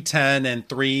 3:10 and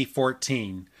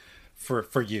 3:14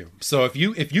 for you. So if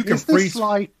you can freeze,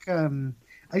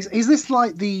 is this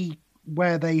like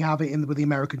where they have it with the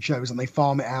American shows and they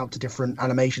farm it out to different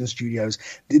animation studios?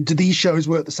 Do these shows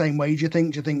work the same way, do you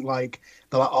think? Do you think like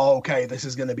they're like, oh, okay, this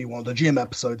is going to be one of the Jim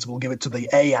episodes, we'll give it to the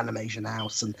A animation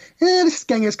house, and this is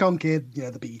Kangaskhan Kid,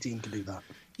 the B team can do that?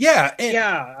 Yeah.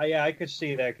 Yeah, I could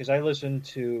see that because I listened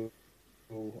to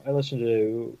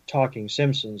Talking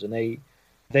Simpsons, and they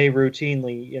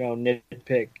routinely,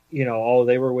 nitpick, oh,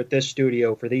 they were with this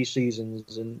studio for these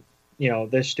seasons, and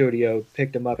this studio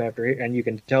picked them up after, and you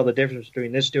can tell the difference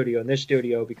between this studio and this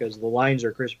studio because the lines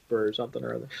are crisper or something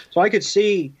or other. So I could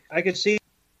see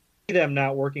them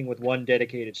not working with one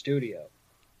dedicated studio.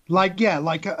 Like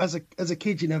as a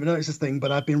kid, you never noticed this thing,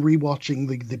 but I've been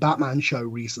rewatching the Batman show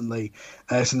recently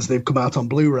since they've come out on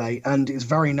Blu-ray, and it's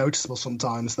very noticeable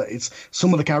sometimes that it's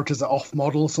some of the characters are off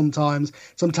model. Sometimes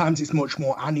it's much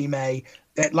more anime.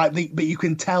 But you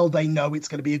can tell they know it's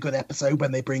going to be a good episode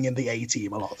when they bring in the A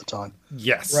team a lot of the time.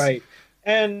 Yes, right,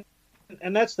 and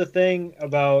that's the thing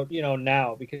about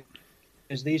now, because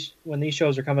when these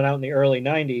shows are coming out in the early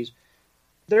 '90s,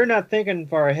 they're not thinking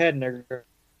far ahead, and they're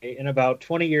in about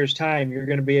 20 years' time, you're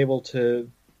going to be able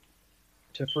to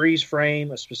freeze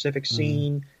frame a specific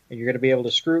scene, and you're going to be able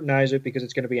to scrutinize it because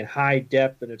it's going to be in high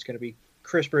depth and it's going to be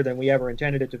crisper than we ever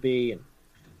intended it to be. And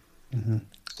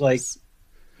it's like.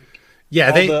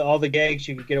 Yeah, all the gags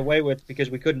you could get away with because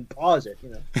we couldn't pause it,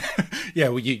 Yeah,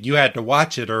 well, you had to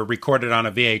watch it or record it on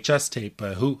a VHS tape.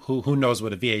 But who knows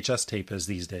what a VHS tape is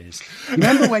these days?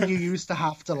 Remember when you used to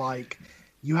have to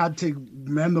you had to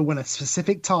remember when a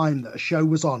specific time that a show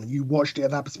was on, and you watched it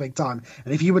at that specific time,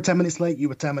 and if you were 10 minutes late, you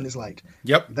were 10 minutes late.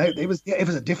 Yep, it was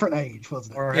a different age,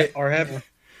 wasn't it? Or heaven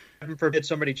forbid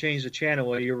somebody changed the channel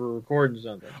while you were recording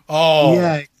something. Oh,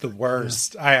 yeah, the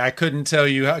worst. Yeah. I couldn't tell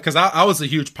you because I was a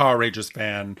huge Power Rangers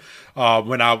fan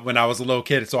when I was a little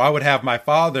kid. So I would have my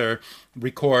father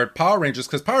record Power Rangers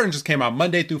because Power Rangers came out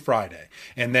Monday through Friday,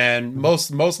 and then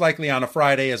most likely on a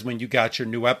Friday is when you got your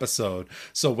new episode.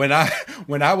 So when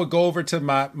I would go over to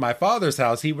my father's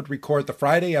house, he would record the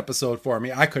Friday episode for me.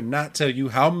 I could not tell you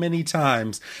how many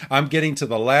times I'm getting to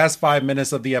the last 5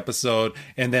 minutes of the episode,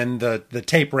 and then the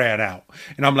tape ran out,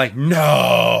 and I'm like,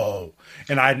 no.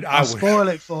 And I would spoil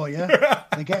it for you.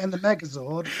 They get in the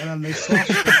Megazord, and then they slash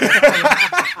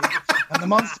and the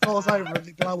monster falls over and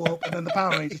they blow up, and then the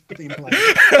Power Rangers team play.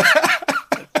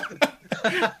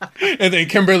 And then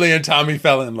Kimberly and Tommy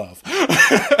fell in love.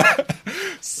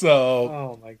 So,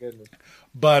 oh my goodness.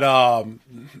 But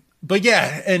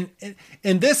yeah, and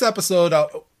in this episode,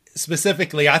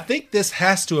 specifically, I think this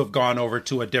has to have gone over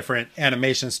to a different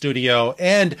animation studio.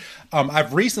 And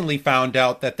I've recently found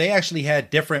out that they actually had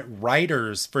different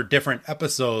writers for different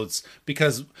episodes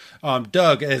because,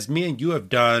 Doug, as me and you have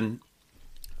done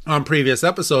on previous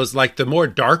episodes, like the more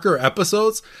darker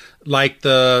episodes, like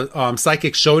the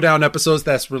Psychic Showdown episodes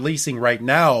that's releasing right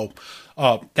now,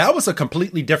 that was a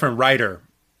completely different writer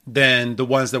than the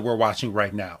ones that we're watching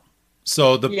right now.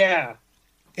 So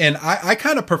and I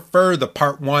kind of prefer the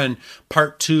part 1,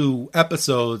 part 2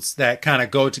 episodes that kind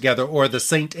of go together, or the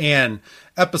Saint Anne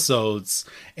episodes,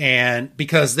 and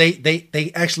because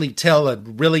they actually tell a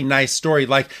really nice story.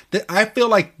 Like I feel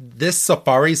like this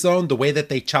Safari Zone, the way that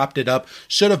they chopped it up,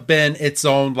 should have been its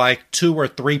own like 2 or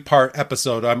 3 part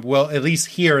episode. Well, at least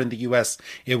here in the US,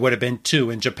 it would have been 2.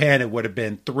 In Japan, it would have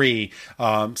been 3,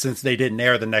 since they didn't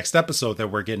air the next episode that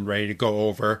we're getting ready to go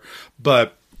over.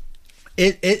 But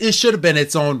It should have been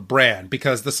its own brand,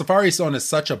 because the Safari Zone is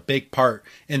such a big part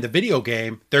in the video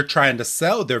game. They're trying to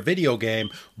sell their video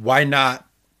game. Why not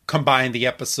combine the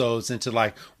episodes into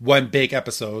like one big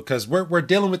episode? Because we're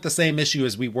dealing with the same issue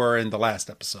as we were in the last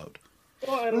episode.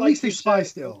 Well, at least they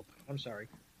spiced it up. I'm sorry.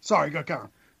 Sorry, go on.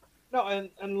 No,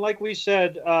 and like we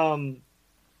said, I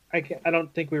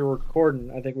don't think we were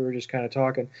recording. I think we were just kind of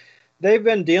talking. They've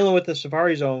been dealing with the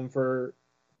Safari Zone for,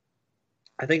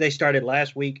 I think they started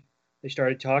last week. They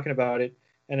started talking about it,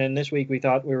 and then this week we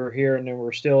thought we were here, and then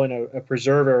we're still in a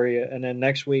preserve area, and then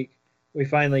next week we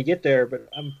finally get there. But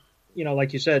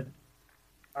like you said,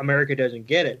 America doesn't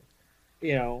get it,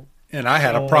 And I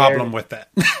had a problem with that.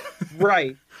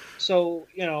 Right. So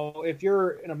if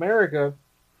you're in America,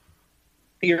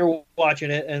 you're watching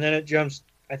it, and then it jumps.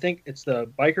 I think it's the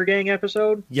Biker Gang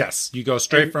episode. Yes, you go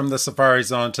straight from the Safari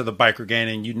Zone to the Biker Gang,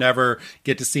 and you never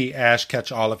get to see Ash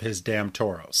catch all of his damn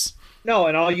toros. No,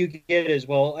 and all you get is,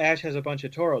 well, Ash has a bunch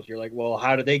of toros. You're like, well,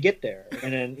 how did they get there?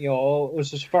 And then, it was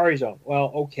the Safari Zone.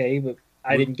 Well, okay, but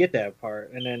I didn't get that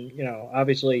part. And then,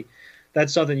 obviously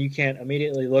that's something you can't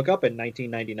immediately look up in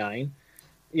 1999.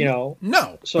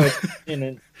 No. So,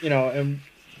 and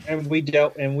we've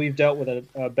dealt with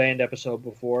a band episode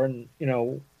before, and,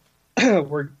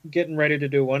 we're getting ready to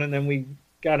do one, and then we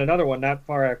got another one not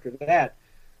far after that.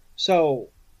 So,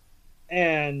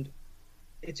 and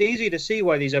it's easy to see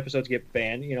why these episodes get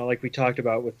banned, like we talked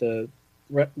about with the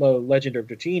Legend of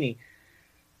Dratini.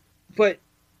 But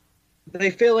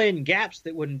they fill in gaps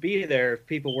that wouldn't be there if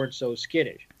people weren't so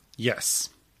skittish. Yes.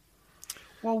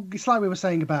 Well, it's like we were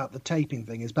saying about the taping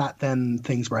thing, is back then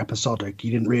things were episodic.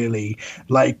 You didn't really,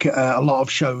 like a lot of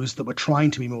shows that were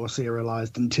trying to be more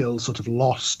serialized until sort of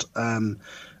Lost,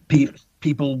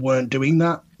 people weren't doing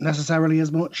that necessarily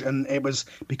as much. And it was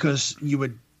because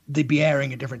they'd be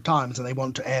airing at different times, and they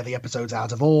want to air the episodes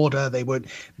out of order.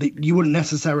 You wouldn't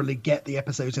necessarily get the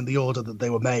episodes in the order that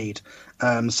they were made.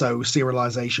 So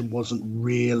serialization wasn't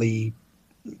really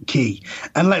key.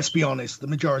 And let's be honest, the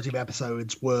majority of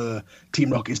episodes were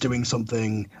Team Rocket's doing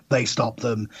something, they stopped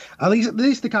them. At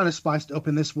least they kind of spiced it up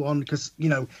in this one, because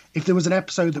if there was an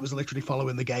episode that was literally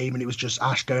following the game and it was just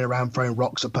Ash going around throwing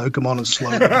rocks at Pokemon and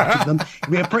slowly catching them,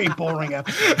 it'd be a pretty boring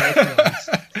episode.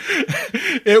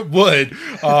 It would.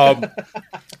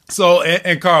 So,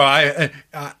 and Carl,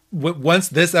 once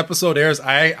this episode airs,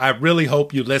 I really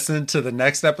hope you listen to the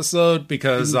next episode,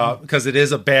 because it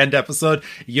is a banned episode.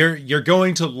 You're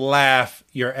going to laugh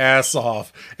your ass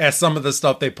off at some of the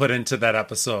stuff they put into that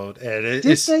episode. And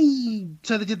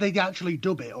did they actually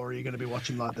dub it, or are you going to be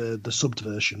watching like the subbed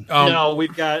version? No,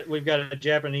 we've got a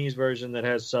Japanese version that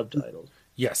has subtitles.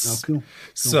 Yes. Oh, cool.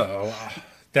 So.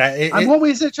 What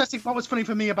was interesting, what was funny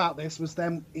for me about this was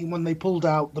them when they pulled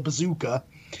out the bazooka,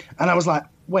 and I was like,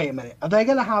 wait a minute, are they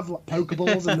going to have like,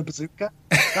 Pokeballs in the bazooka?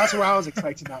 That's where I was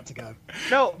expecting that to go.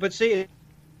 No, but see,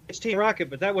 it's Team Rocket,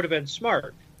 but that would have been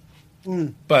smart.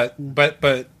 But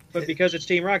because it's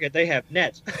Team Rocket, they have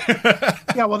nets.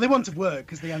 Yeah, well, they wouldn't have worked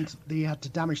because they had to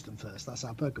damage them first. That's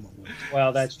how Pokemon work.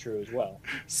 Well, that's true as well.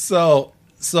 So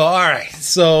all right.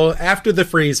 So after the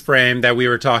freeze frame that we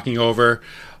were talking over,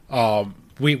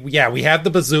 we have the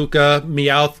bazooka.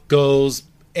 Meowth goes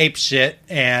ape shit,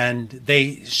 and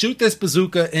they shoot this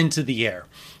bazooka into the air.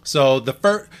 So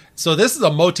this is a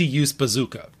multi-use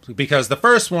bazooka, because the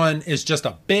first one is just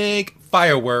a big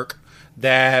firework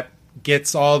that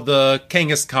gets all the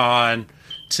Kangaskhan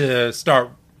to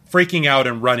start freaking out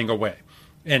and running away.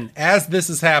 And as this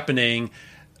is happening,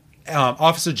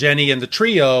 Officer Jenny and the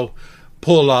trio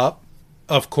pull up.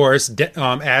 Of course,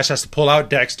 Ash has to pull out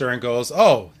Dexter and goes,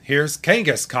 "Oh, here's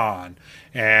Kangaskhan,"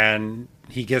 and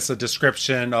he gets a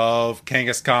description of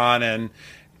Kangaskhan, and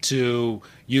to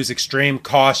use extreme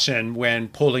caution when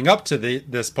pulling up to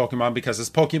this Pokemon, because this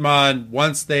Pokemon,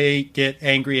 once they get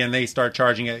angry and they start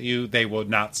charging at you, they will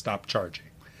not stop charging.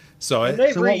 So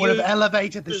what would have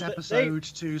elevated this episode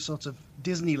to sort of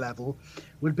Disney level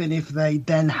would have been if they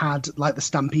then had like the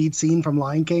Stampede scene from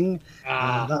Lion King.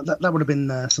 That would have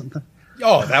been something.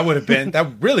 Oh, that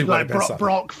really would have been something.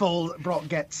 Brock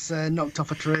gets knocked off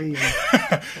a tree.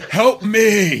 And... Help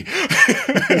me!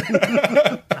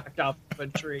 Knocked off a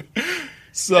tree.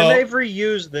 So, and they've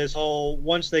reused this whole,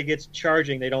 once they get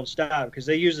charging, they don't stop, because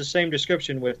they use the same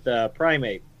description with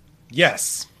Primate.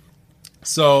 Yes.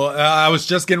 So I was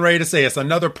just getting ready to say it's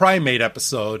another Primate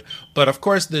episode, but of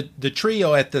course the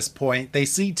trio at this point, they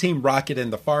see Team Rocket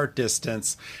in the far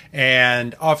distance,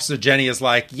 and Officer Jenny is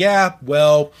like, yeah,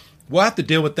 well, we'll have to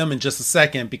deal with them in just a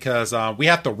second because we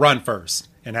have to run first.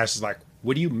 And Ash is like,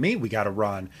 what do you mean we got to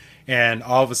run? And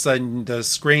all of a sudden the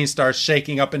screen starts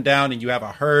shaking up and down, and you have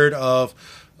a herd of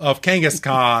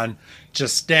Kangaskhan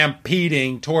just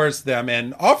stampeding towards them.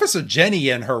 And Officer Jenny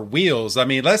and her wheels, I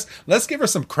mean, let's give her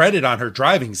some credit on her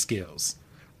driving skills.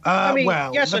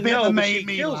 Well, yes and no, but she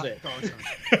kills it.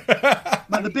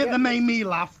 But the bit that made me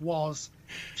laugh was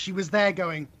she was there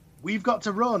going, we've got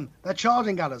to run. They're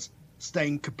charging at us.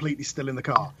 Staying completely still in the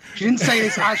car. She didn't say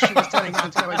this as she was telling them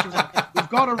to go. She was like, we've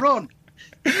got to run.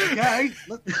 Okay,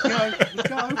 let's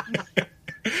go.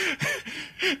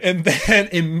 And then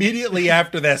immediately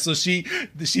after that, so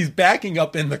she's backing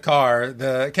up in the car.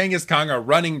 The Kangaskhan are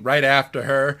running right after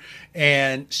her,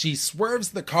 and she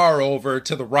swerves the car over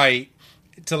to the right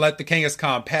to let the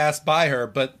Kangaskhan pass by her.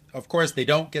 But of course, they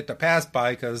don't get to pass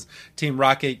by because Team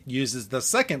Rocket uses the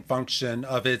second function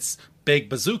of its big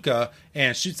bazooka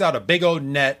and shoots out a big old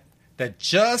net that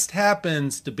just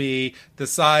happens to be the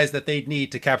size that they'd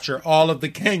need to capture all of the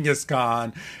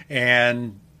Kangaskhan,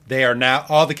 and they are now,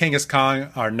 all the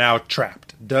Kangaskhan are now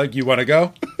trapped. Doug, you want to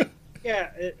go?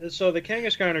 Yeah, so the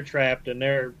Kangaskhan are trapped,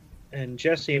 and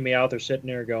Jesse and Meowth are sitting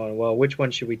there going, well, which one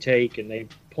should we take? And they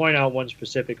point out one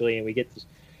specifically, and we get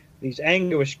these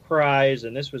anguished cries,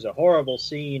 and this was a horrible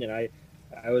scene, and I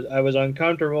was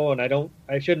uncomfortable, and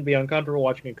I shouldn't be uncomfortable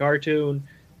watching a cartoon.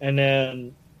 And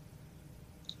then,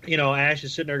 Ash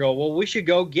is sitting there going, well, we should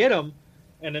go get him.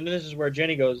 And then this is where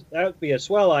Jenny goes, that would be a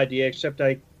swell idea, except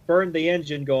I burned the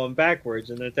engine going backwards.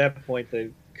 And at that point,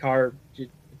 the car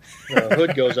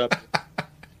hood goes up.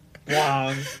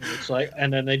 Wong. It's like,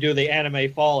 and then they do the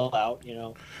anime fallout,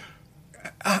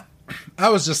 I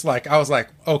was like,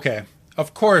 okay,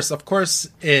 of course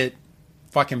it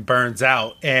fucking burns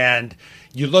out. And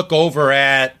you look over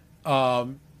at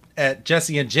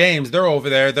Jesse and James, they're over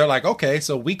there. They're like, okay,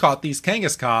 so we caught these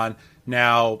Kangaskhan.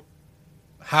 Now,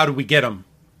 how do we get them?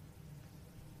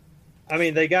 I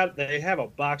mean, they have a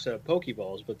box of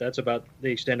Pokeballs, but that's about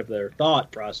the extent of their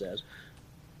thought process.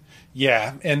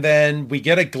 Yeah, and then we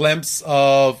get a glimpse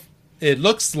of, it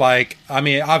looks like, I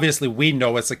mean, obviously we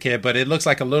know it's a kid, but it looks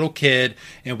like a little kid,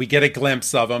 and we get a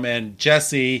glimpse of him, and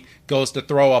Jesse goes to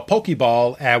throw a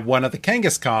Pokeball at one of the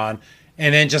Kangaskhan,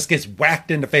 and then just gets whacked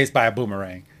in the face by a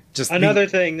boomerang. Just another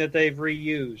thing that they've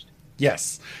reused.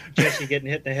 Yes. Jesse getting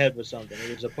hit in the head with something.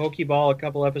 It was a Pokeball a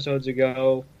couple episodes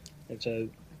ago. It's a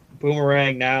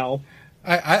boomerang now.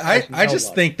 I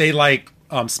just think they like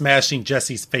smashing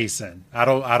Jesse's face in. I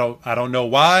don't know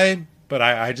why, but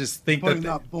I just think putting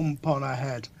that bump on her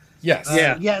head. Yes.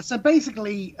 Yeah. So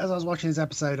basically, as I was watching this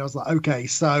episode, I was like, okay,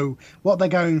 so what they're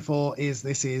going for is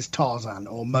this is Tarzan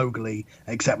or Mowgli,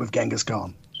 except with Genghis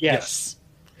Khan. Yes.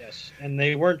 And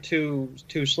they weren't too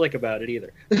slick about it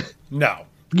either. No.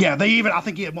 Yeah, I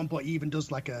think at one point he even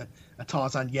does like a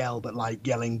Tarzan yell, but like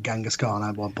yelling Genghis Khan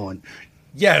at one point.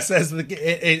 Yes,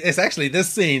 it's actually this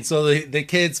scene. So the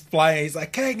kid's flying. He's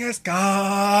like, Genghis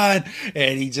Khan!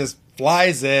 And he just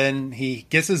flies in. He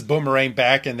gets his boomerang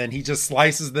back, and then he just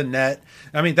slices the net.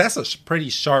 I mean, that's a pretty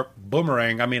sharp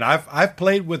boomerang. I mean, I've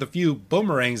played with a few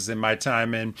boomerangs in my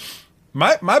time, and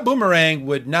my boomerang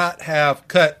would not have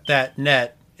cut that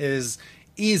net as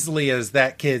easily as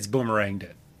that kid's boomerang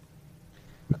did.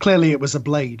 Clearly, it was a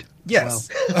blade. Yes,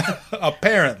 well.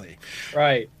 Apparently.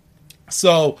 Right.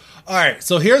 So, all right.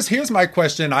 So here's my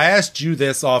question. I asked you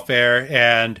this off air,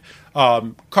 and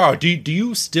Carl, do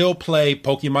you still play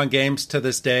Pokemon games to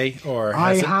this day, or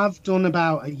I have done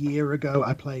about a year ago.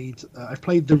 I've played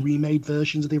the remade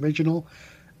versions of the original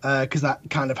because that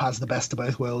kind of has the best of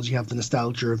both worlds. You have the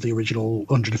nostalgia of the original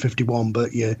 151,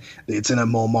 but it's in a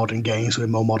more modern game, so with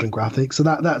more modern graphics. So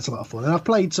that's a lot of fun. And I've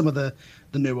played some of the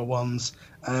newer ones.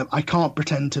 I can't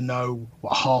pretend to know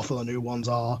what half of the new ones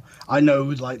are. I know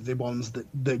like the ones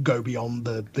that go beyond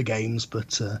the games,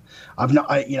 but I've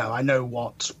not. I know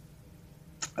what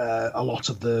a lot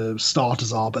of the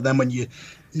starters are, but then when you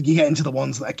get into the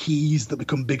ones that are keys that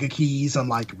become bigger keys, I'm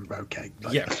like, okay,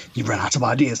 you've run out of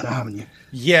ideas now, haven't you?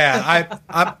 Yeah,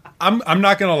 I'm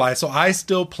not gonna lie. So I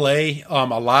still play a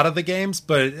lot of the games,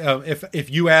 but if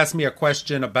you ask me a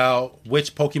question about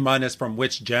which Pokemon is from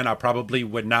which gen, I probably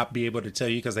would not be able to tell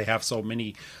you because they have so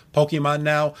many Pokemon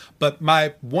now. But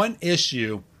my one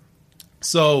issue,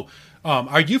 so.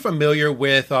 Are you familiar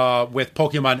with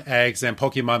Pokemon eggs and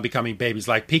Pokemon becoming babies?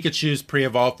 Like Pikachu's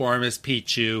pre-evolved form is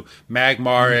Pichu,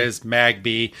 Magmar is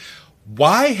Magby.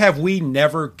 Why have we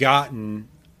never gotten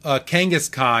a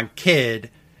Kangaskhan kid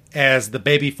as the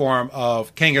baby form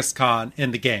of Kangaskhan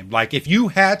in the game? Like if you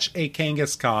hatch a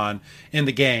Kangaskhan in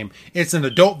the game, it's an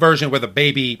adult version with a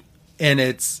baby in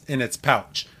its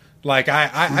pouch. Like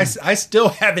I still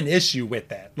have an issue with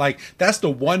that. Like that's the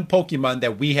one Pokemon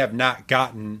that we have not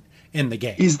gotten in the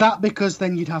game. Is that because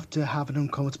then you'd have to have an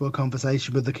uncomfortable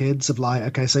conversation with the kids of like,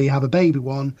 okay, so you have a baby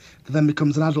one that then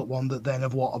becomes an adult one that then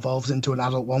evolves into an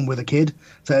adult one with a kid.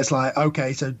 So it's like,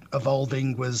 okay, so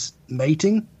evolving was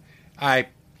mating? I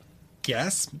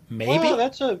guess maybe. Well,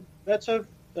 that's a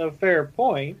fair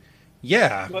point.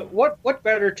 Yeah. But what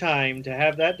better time to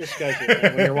have that discussion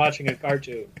than when you're watching a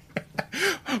cartoon?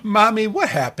 Mommy, what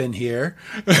happened here?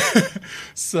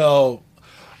 So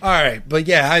all right, but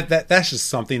yeah, that's just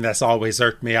something that's always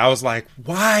irked me. I was like,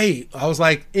 why? I was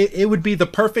like, it would be the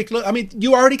perfect look. I mean,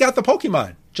 you already got the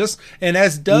Pokemon. And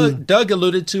as Doug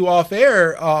alluded to off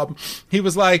air, he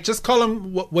was like, just call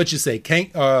him what'd you say,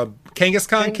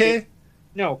 Kangaskhan Kid?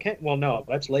 No, no,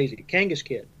 that's lazy. Kangas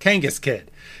Kid. Kangas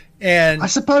Kid, and I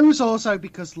suppose also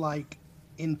because like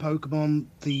in Pokemon,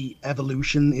 the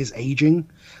evolution is aging.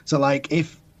 So like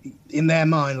if in their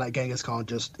mind, like Kangaskhan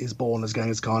just is born as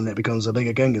Kangaskhan and it becomes a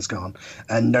bigger Kangaskhan,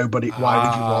 and nobody. Why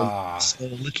would you want a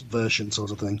little version, sort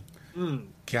of thing?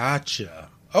 Gotcha.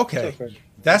 Okay,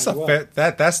 that's a fair.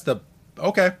 That's the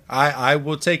okay. I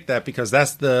will take that because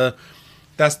that's the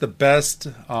best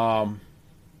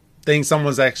thing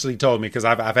someone's actually told me because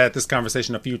I've had this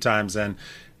conversation a few times and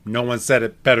no one said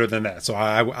it better than that. So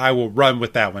I will run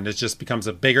with that one. It just becomes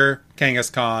a bigger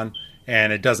Kangaskhan.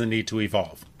 And it doesn't need to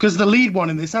evolve. Because the lead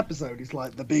one in this episode is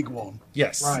like the big one.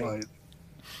 Yes. Right.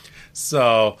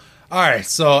 So, all right.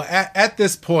 So at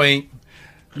this point,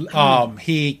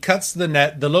 he cuts the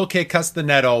net. The little kid cuts the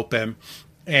net open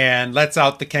and lets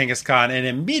out the Kangaskhan. And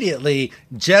immediately,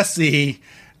 Jessie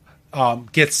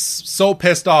gets so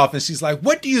pissed off. And she's like,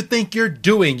 what do you think you're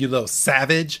doing, you little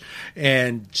savage?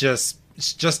 And just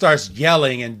starts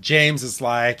yelling. And James is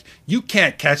like, you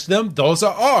can't catch them. Those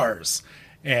are ours.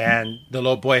 And the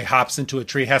little boy hops into a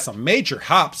tree, has some major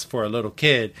hops for a little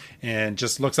kid, and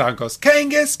just looks out and goes,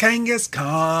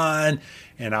 Kangaskhan.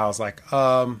 And I was like,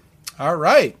 all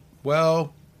right.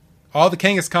 Well, all the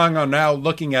Kangaskhan are now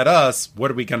looking at us.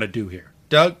 What are we going to do here?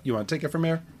 Doug, you want to take it from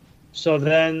here? So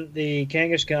then the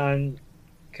Kangaskhan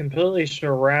completely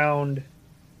surround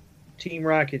Team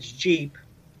Rocket's Jeep,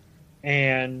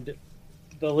 and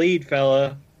the lead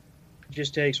fella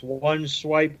just takes one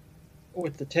swipe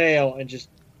with the tail and just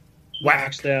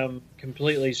whacks them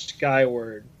completely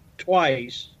skyward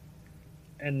twice.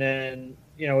 And then,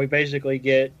 we basically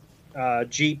get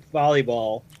Jeep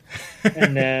volleyball.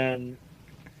 And then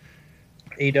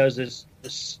he does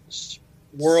this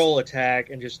swirl attack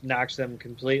and just knocks them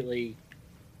completely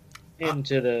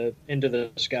into the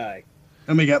sky.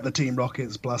 And we get the Team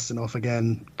Rockets blasting off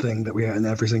again thing that we get in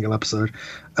every single episode.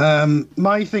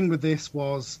 My thing with this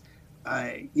was,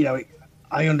 I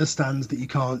understand that you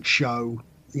can't show,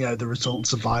 the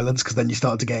results of violence because then you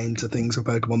start to get into things with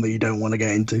Pokemon that you don't want to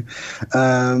get into.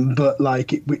 But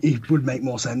like, it would make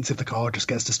more sense if the car just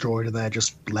gets destroyed and they're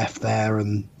just left there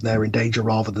and they're in danger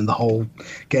rather than the whole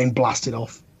getting blasted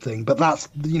off thing. But that's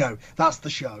the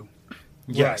show.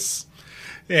 Yes. Right.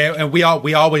 Yeah, and we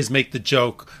always make the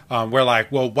joke. We're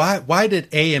like, well, why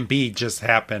did A and B just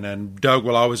happen? And Doug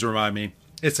will always remind me,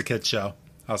 it's a kid's show.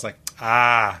 I was like,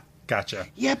 gotcha.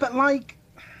 Yeah, but like,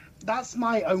 that's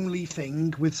my only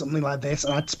thing with something like this,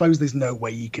 and I suppose there's no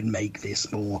way you can make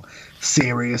this more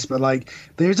serious, but like,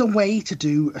 there's a way to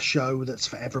do a show that's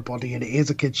for everybody, and it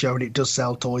is a kid's show, and it does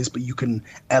sell toys, but you can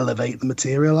elevate the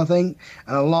material, I think.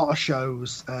 And a lot of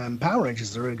shows, Power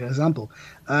Rangers is a really good example,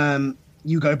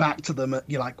 you go back to them,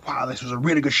 you're like, wow, this was a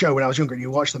really good show when I was younger, and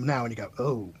you watch them now, and you go,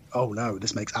 oh no,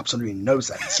 this makes absolutely no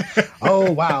sense.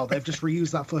 Oh, wow, they've just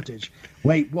reused that footage.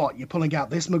 Wait, what, you're pulling out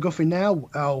this MacGuffin now?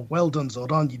 Oh, well done,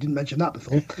 Zordon, you didn't mention that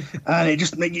before. And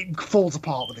it falls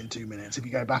apart within 2 minutes if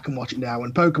you go back and watch it now,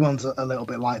 and Pokemon's a little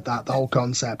bit like that. The whole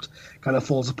concept kind of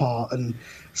falls apart, and,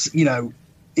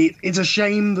 it's a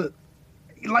shame that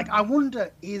like, I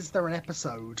wonder, is there an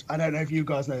episode? I don't know if you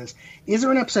guys know this. Is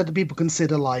there an episode that people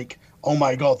consider like, oh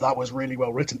my god, that was really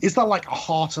well written? Is there like a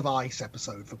Heart of Ice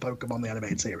episode for Pokemon the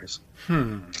animated series?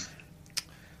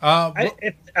 I'll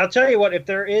tell you what. If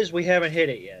there is, we haven't hit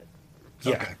it yet.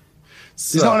 Yeah. Okay.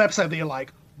 So, There's not an episode that you're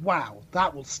like, wow,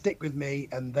 that will stick with me,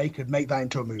 and they could make that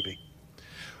into a movie.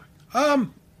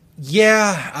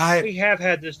 yeah, We have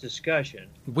had this discussion.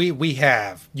 we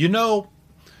have. You know,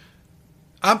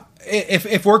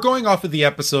 if we're going off of the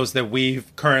episodes that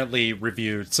we've currently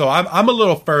reviewed, so I'm a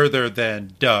little further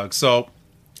than Doug. So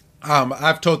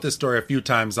I've told this story a few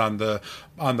times on the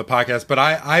podcast, but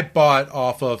I bought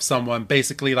off of someone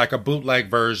basically like a bootleg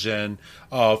version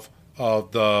of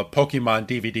the Pokemon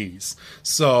DVDs.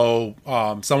 So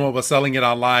someone was selling it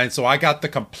online, so I got the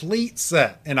complete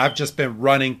set, and I've just been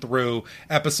running through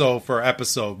episode for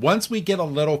episode. Once we get a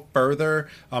little further,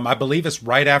 I believe it's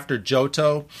right after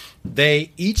Johto,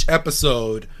 each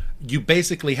episode, you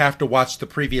basically have to watch the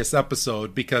previous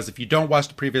episode, because if you don't watch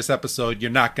the previous episode,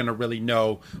 you're not going to really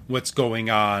know what's going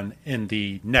on in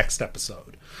the next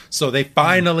episode. So they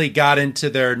finally got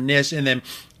into their niche, and then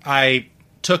I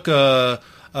took a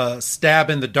stab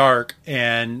in the dark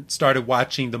and started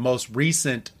watching the most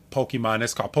recent Pokemon.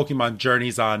 It's called Pokemon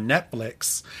Journeys on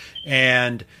Netflix.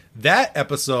 And that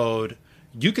episode,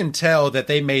 you can tell that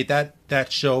they made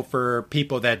that show for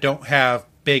people that don't have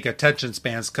big attention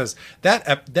spans, because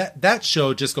that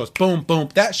show just goes boom, boom.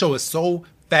 That show is so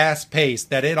fast paced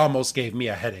that it almost gave me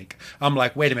a headache. I'm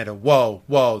like, wait a minute,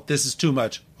 whoa, this is too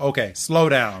much. Okay, slow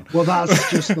down. Well,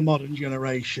 that's just the modern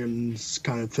generation's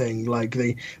kind of thing. Like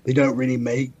they don't really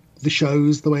make the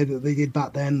shows the way that they did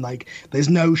back then. Like there's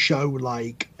no show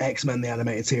like X-Men the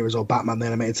animated series or Batman the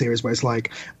animated series where it's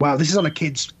like, wow, this is on a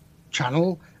kid's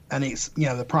channel and it's, you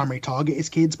know, the primary target is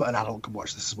kids, but an adult can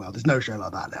watch this as well. There's no show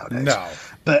like that nowadays. No.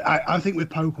 But I think with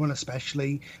Pokemon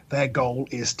especially, their goal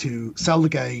is to sell the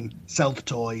game, sell the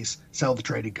toys, sell the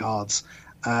trading cards.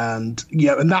 And, you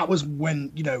know, and that was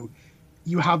when, you know,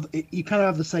 you kind of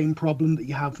have the same problem that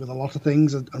you have with a lot of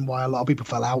things, and why a lot of people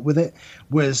fell out with it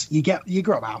was you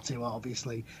grow up out to it,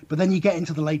 obviously, but then you get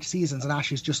into the later seasons and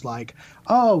Ash is just like,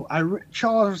 oh,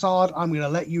 Charizard, I'm going to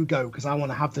let you go because I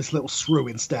want to have this little shrew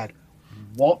instead.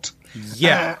 What?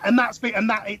 Yeah.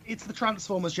 It's the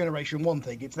Transformers Generation 1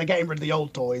 thing. It's they're getting rid of the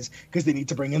old toys because they need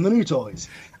to bring in the new toys.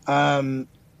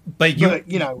 But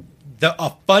you know,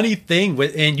 a funny thing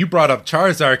with, and you brought up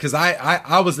Charizard, because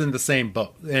I was in the same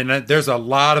boat, and there's a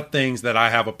lot of things that I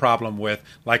have a problem with,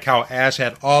 like how Ash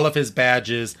had all of his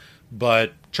badges,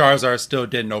 but Charizard still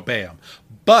didn't obey him.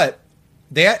 But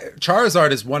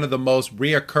Charizard is one of the most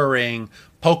reoccurring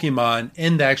Pokemon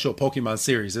in the actual Pokemon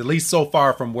series, at least so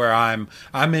far from where I'm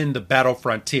in the Battle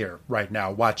Frontier right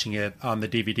now, watching it on the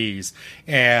DVDs,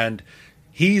 and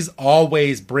he's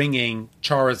always bringing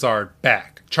Charizard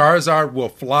back. Charizard will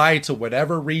fly to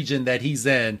whatever region that he's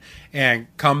in and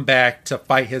come back to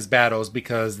fight his battles,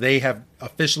 because they have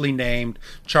officially named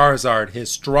Charizard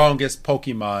his strongest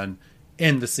Pokemon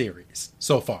in the series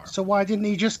so far. So why didn't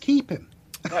he just keep him?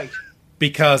 Right.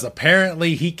 Because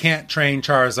apparently he can't train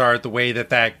Charizard the way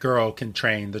that girl can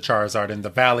train the Charizard in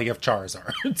the Valley of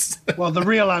Charizards. Well, the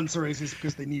real answer is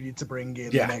because they needed to bring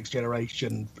in the next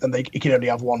generation, and it can only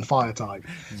have one fire type.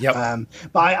 Yep.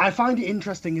 But I find it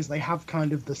interesting is they have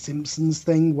kind of the Simpsons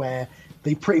thing where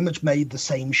they pretty much made the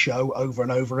same show over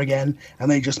and over again, and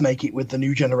they just make it with the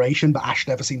new generation, but Ash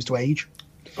never seems to age.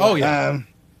 Oh, yeah.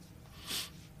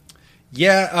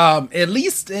 Yeah, at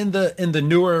least in the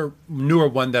newer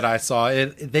one that I saw,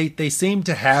 they seem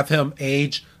to have him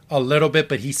age a little bit,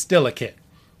 but he's still a kid.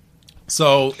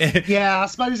 So yeah, I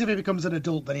suppose if he becomes an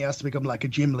adult, then he has to become like a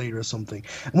gym leader or something.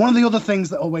 And one of the other things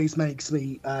that always makes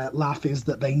me laugh is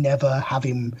that they never have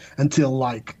him until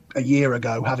like a year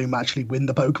ago have him actually win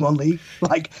the Pokemon League.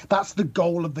 Like that's the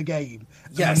goal of the game.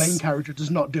 Yes. And the main character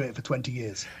does not do it for 20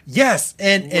 years. Yes,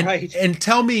 and Right. and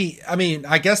tell me, I mean,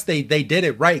 I guess they did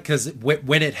it right, because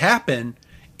when it happened,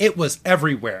 it was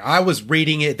everywhere. I was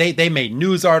reading it. They made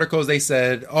news articles. They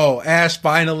said, "Oh, Ash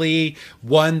finally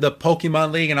won the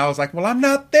Pokemon League," and I was like, "Well, I'm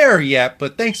not there yet,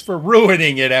 but thanks for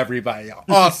ruining it, everybody.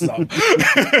 Awesome."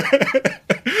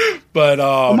 But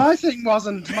my thing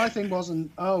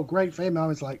wasn't. Oh, great for him. I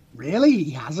was like, really?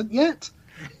 He hasn't yet.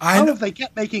 How have they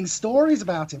kept making stories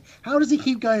about him? How does he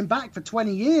keep going back for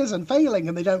 20 years and failing,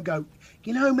 and they don't go,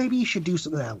 you know, maybe you should do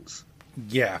something else?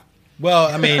 Yeah. Well,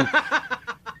 I mean,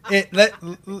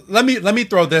 let me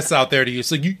throw this out there to you.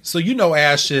 So you know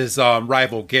Ash's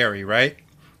rival Gary, right?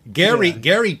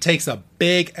 Gary takes a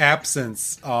big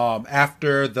absence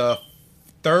after the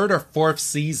third or fourth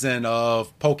season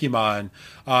of Pokemon,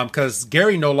 because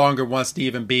Gary no longer wants to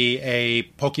even be a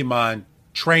Pokemon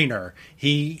trainer.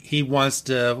 He wants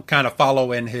to kind of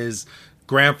follow in his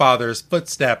grandfather's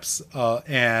footsteps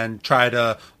and try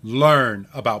to learn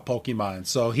about Pokemon.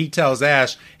 So he tells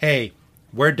Ash, hey,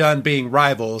 we're done being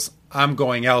rivals. I'm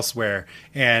going elsewhere.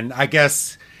 And I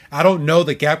guess, I don't know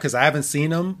the gap because I haven't seen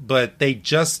them, but they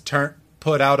just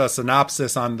put out a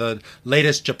synopsis on the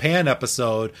latest Japan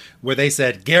episode where they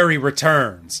said Gary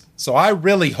returns. So I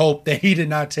really hope that he did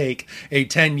not take a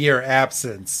 10-year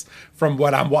absence from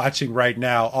what I'm watching right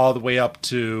now all the way up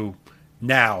to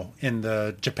now in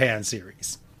the Japan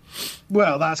series.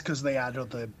 Well, that's because they had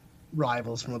other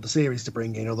rivals from other series to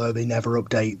bring in, although they never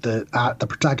update the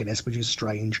protagonist, which is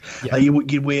strange. Yeah.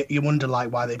 You wonder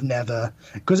like why they've never,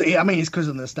 because I mean it's because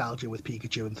of nostalgia with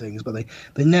Pikachu and things, but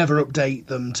they never update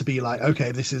them to be like,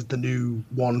 okay, this is the new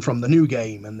one from the new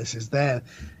game, and this is their,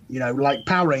 you know, like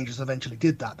Power Rangers eventually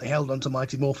did that. They held on to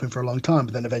Mighty Morphin for a long time,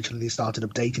 but then eventually they started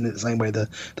updating it the same way the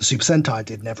Super Sentai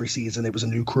did, and every season it was a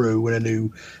new crew and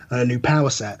a new power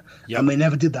set. Yep. And they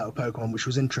never did that with Pokemon, which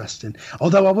was interesting.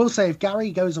 Although I will say, if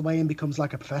Gary goes away and becomes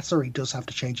like a professor, he does have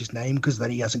to change his name because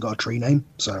then he hasn't got a tree name.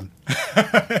 So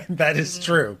that is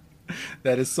true.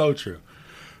 That is so true.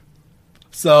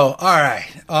 So, all right.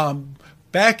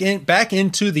 Back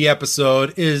into the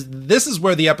episode this is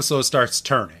where the episode starts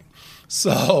turning.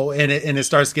 So, and it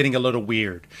starts getting a little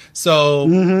weird.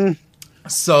 So,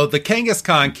 So the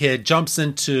Kangaskhan kid jumps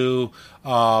into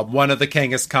one of the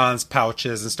Kangaskhan's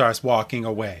pouches and starts walking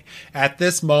away. At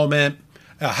this moment,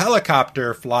 a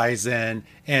helicopter flies in,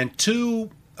 and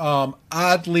two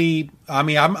oddly, I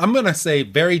mean, I'm going to say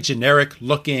very generic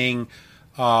looking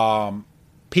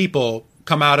people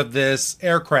come out of this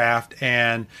aircraft,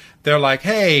 and they're like,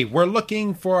 "Hey, we're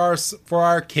looking for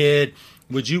our kid.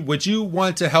 Would you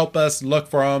want to help us look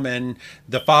for him?" And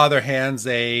the father hands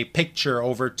a picture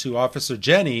over to Officer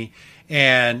Jenny,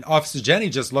 and Officer Jenny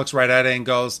just looks right at it and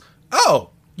goes, "Oh,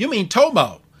 you mean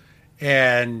Tomo?"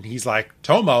 And he's like,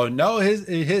 "Tomo? No,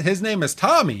 his name is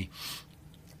Tommy."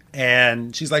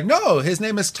 And she's like, "No, his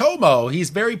name is Tomo. He's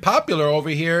very popular over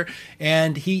here,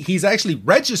 and he's actually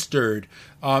registered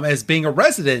as being a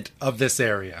resident of this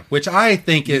area," which I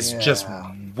think is just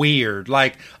weird.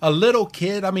 Like a little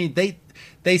kid. I mean,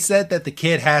 they said that the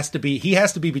kid has to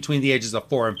be between the ages of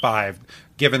 4 and 5,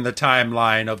 given the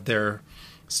timeline of their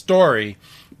story.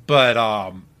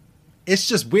 But it's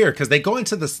just weird because they go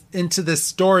into this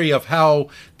story of how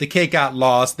the kid got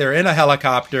lost. They're in a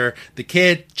helicopter. The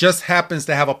kid just happens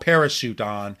to have a parachute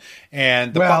on,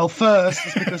 and first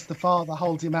it's because the father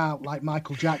holds him out like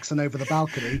Michael Jackson over the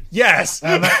balcony. Yes,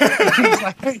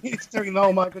 he's doing the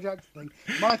whole Michael Jackson thing.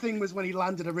 My thing was when he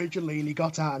landed originally and he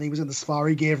got out and he was in the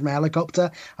safari gear from a helicopter.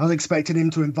 I was expecting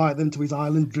him to invite them to his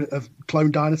island of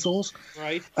clone dinosaurs.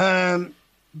 Right.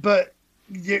 But.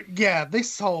 Yeah,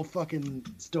 this whole fucking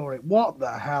story. What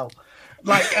the hell?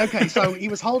 Like, okay, so he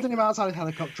was holding him outside a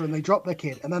helicopter and they dropped the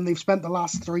kid, and then they've spent the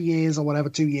last 3 years or whatever,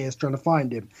 2 years trying to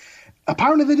find him.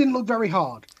 Apparently they didn't look very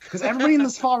hard because everybody in the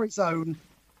safari zone,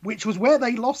 which was where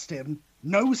they lost him,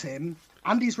 knows him,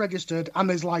 and he's registered, and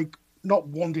there's like not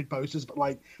wanted posters, but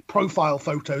like profile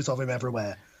photos of him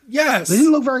everywhere. Yes. They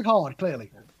didn't look very hard,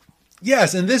 clearly.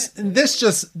 Yes, and this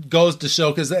just goes to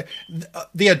show, because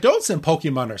the adults in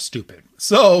Pokemon are stupid.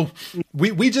 So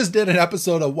we just did an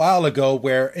episode a while ago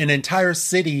where an entire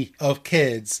city of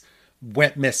kids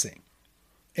went missing.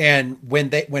 And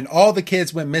when all the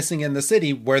kids went missing in the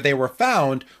city, where they were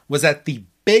found was at the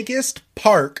biggest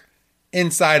park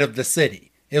inside of the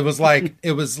city. It was like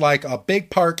a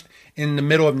big park in the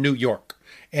middle of New York.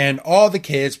 And all the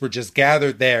kids were just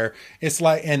gathered there. It's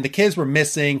like, and the kids were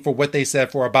missing for what they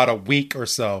said for about a week or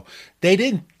so. They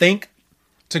didn't think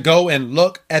to go and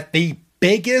look at the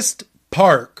biggest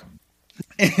park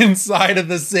inside of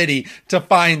the city to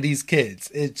find these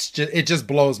kids. It just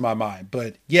blows my mind.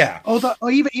 But yeah. Or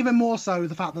even more so,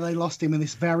 the fact that they lost him in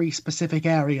this very specific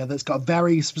area that's got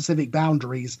very specific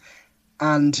boundaries.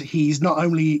 And he's not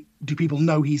only do people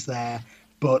know he's there,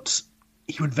 but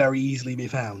he would very easily be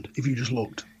found if you just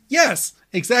looked. Yes,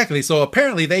 exactly. So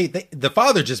apparently the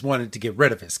father just wanted to get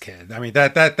rid of his kid. I mean,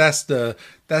 that's the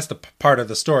part of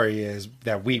the story is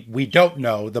that we don't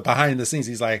know the behind the scenes.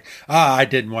 He's like, I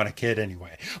didn't want a kid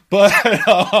anyway. But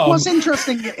what's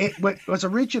interesting, it was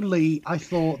originally I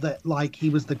thought that like he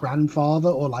was the grandfather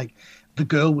or like the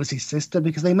girl was his sister,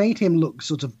 because they made him look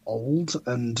sort of old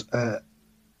and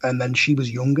then she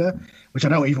was younger, which I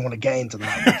don't even want to get into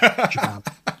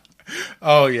that.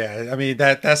 Oh yeah, I mean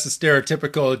that's the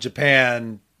stereotypical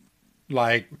Japan,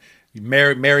 like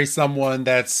marry someone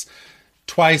that's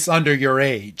twice under your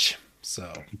age.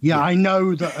 So yeah, I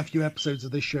know that a few episodes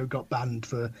of this show got banned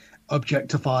for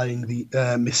objectifying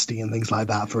the Misty and things like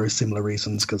that for similar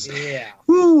reasons. Because Yeah.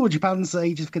 Japan's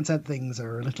age of consent things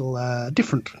are a little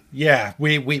different. Yeah,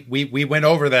 we went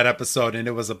over that episode, and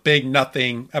it was a big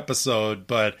nothing episode.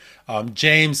 But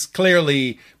James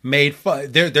clearly made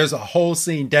fun. There's a whole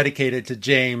scene dedicated to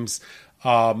James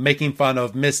making fun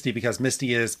of Misty because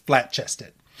Misty is flat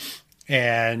chested,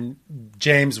 and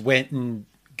James went and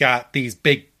got these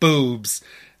big boobs,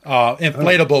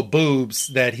 inflatable boobs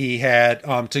that he had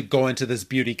to go into this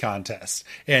beauty contest,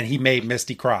 and he made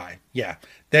Misty cry. Yeah,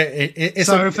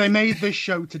 if they made this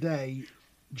show today,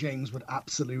 James would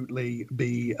absolutely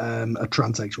be a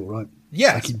transsexual, right?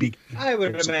 Yeah, like he'd be. I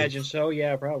would imagine so.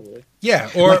 Yeah, probably. Yeah,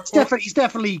 he's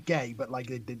definitely gay, but like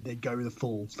they'd go the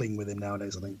full thing with him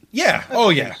nowadays, I think. Yeah.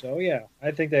 So yeah,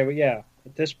 I think they would. Yeah,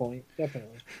 at this point,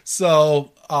 definitely.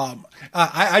 So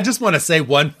I just want to say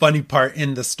one funny part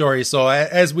in the story. So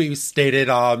as we stated,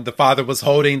 the father was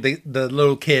holding the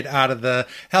little kid out of the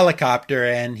helicopter,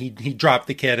 and he dropped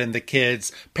the kid, and the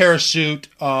kid's parachute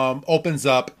opens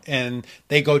up, and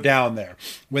they go down there.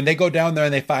 When they go down there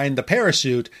and they find the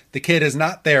parachute, the kid is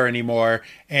not there anymore.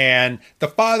 And the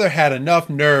father had enough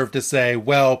nerve to say,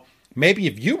 well, maybe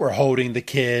if you were holding the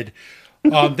kid,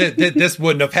 this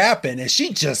wouldn't have happened. And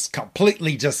she just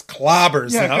completely just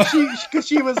clobbers him. Because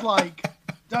she was like,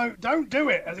 don't do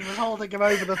it, as he was holding him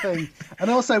over the thing.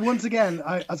 And also, once again,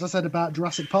 as I said about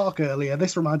Jurassic Park earlier,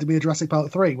 this reminded me of Jurassic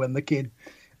Park 3, when the kid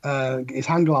is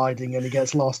hang gliding and he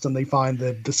gets lost and they find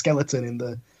the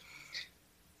skeleton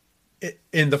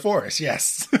in the forest.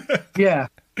 Yes. Yeah.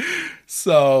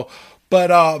 So,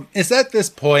 but it's at this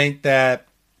point that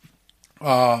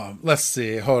let's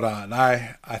see, hold on.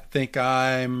 I think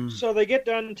I'm. So they get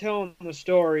done telling the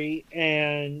story,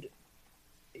 and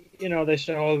they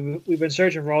say, "Oh, we've been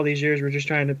searching for all these years. We're just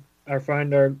trying to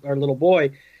find our little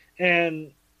boy."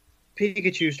 And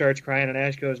Pikachu starts crying, and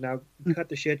Ash goes, "Now cut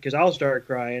the shit, because I'll start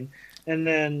crying." And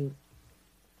then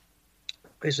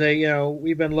they say,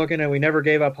 "We've been looking, and we never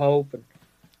gave up hope." And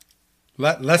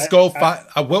let's go find.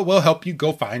 We'll help you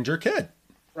go find your kid.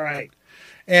 Right.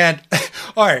 And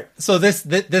all right, so this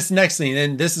next scene,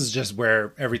 and this is just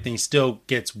where everything still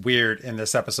gets weird in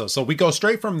this episode. So we go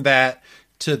straight from that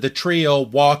to the trio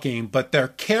walking, but they're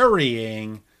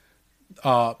carrying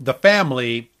the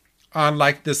family on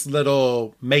like this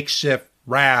little makeshift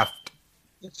raft.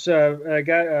 It's a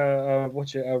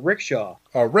rickshaw.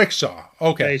 A rickshaw,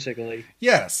 okay. Basically.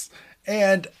 Yes,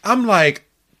 and I'm like,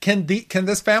 can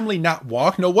this family not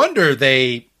walk? No wonder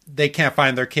they can't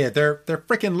find their kid. They're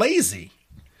freaking lazy.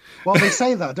 Well, they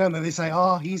say that, don't they? They say,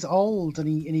 "Oh, he's old and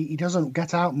he doesn't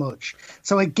get out much."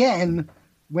 So again,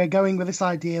 we're going with this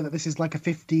idea that this is like a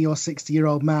 50 or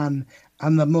 60-year-old man,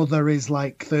 and the mother is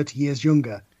like 30 years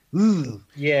younger. Ooh.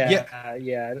 Yeah. I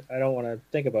don't want to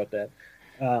think about that.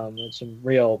 It's some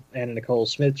real Anna Nicole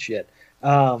Smith shit.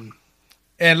 And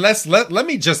let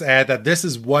me just add that this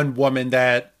is one woman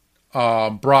that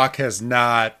Brock has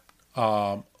not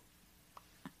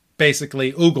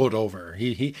basically oogled over.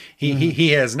 He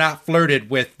has not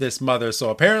flirted with this mother, so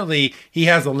apparently he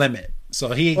has a limit.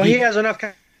 So he has enough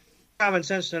common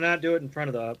sense to not do it in front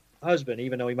of the husband,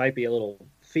 even though he might be a little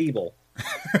feeble.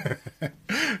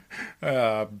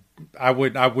 I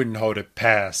wouldn't hold it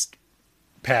past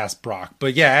Brock.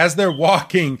 But yeah, as they're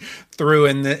walking through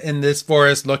in this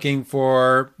forest looking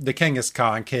for the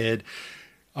Kangaskhan kid,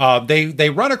 they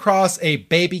run across a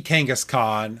baby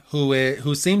Kangaskhan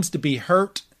who seems to be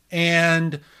hurt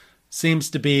and seems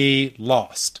to be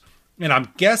lost. And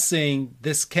I'm guessing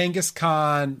this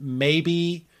Kangaskhan,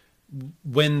 maybe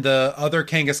when the other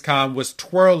Kangaskhan was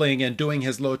twirling and doing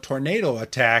his little tornado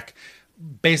attack,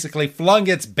 basically flung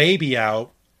its baby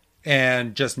out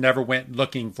and just never went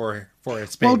looking for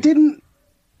its baby. Well,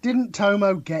 didn't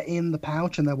Tomo get in the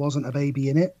pouch and there wasn't a baby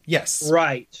in it? Yes.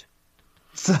 Right.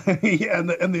 So yeah,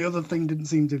 and the other thing didn't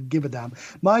seem to give a damn.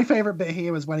 My favorite bit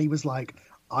here was when he was like,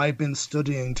 "I've been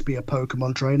studying to be a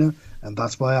Pokemon trainer, and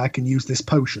that's why I can use this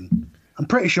potion." I'm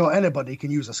pretty sure anybody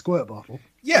can use a squirt bottle.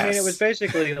 Yes. I mean, it was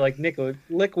basically like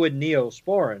liquid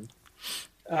Neosporin.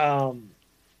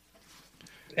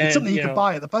 It's something you can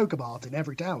buy at the Pokemart in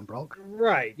every town, Brock.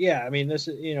 Right, yeah. I mean, this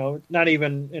is, not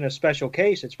even in a special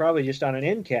case. It's probably just on an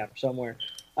end cap somewhere.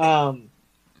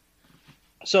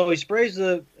 So he sprays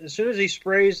as soon as he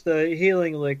sprays the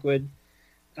healing liquid,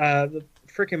 the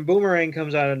freaking boomerang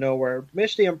comes out of nowhere.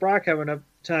 Misty and Brock have enough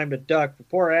time to duck. The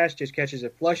poor Ash just catches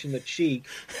it flush in the cheek.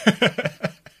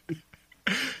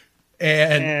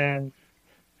 and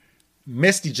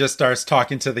Misty just starts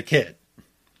talking to the kid.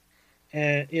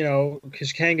 And,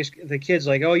 because the kid's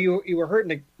like, "Oh, you were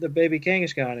hurting the baby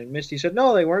Kangaskhan." And Misty said,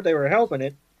 "No, they weren't. They were helping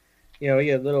it." He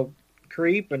had little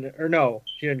creep, or no,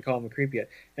 she didn't call him a creep yet.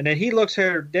 And then he looks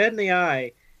her dead in the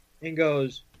eye and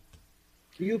goes,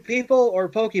 "You people or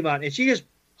Pokemon?" And she just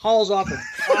hauls off and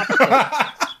pops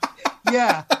him.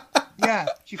 Yeah.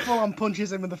 She full on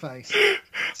punches him in the face.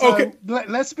 So, Okay.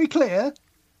 Let's be clear.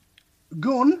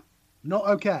 Gun, not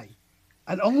okay.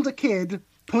 An older kid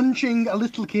punching a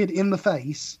little kid in the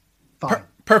face, fine.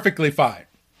 Perfectly fine.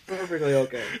 Perfectly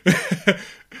okay.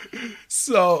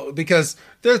 So, because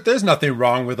there's nothing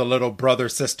wrong with a little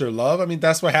brother-sister love. I mean,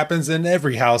 that's what happens in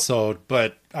every household.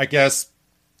 But I guess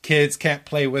kids can't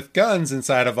play with guns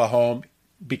inside of a home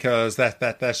because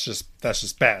that's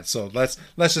just bad. So let's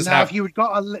just now, have. if you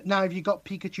got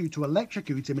Pikachu to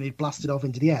electrocute him and he'd blasted off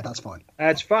into the air, that's fine.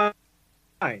 That's fine,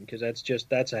 because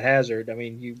that's a hazard. I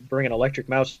mean, you bring an electric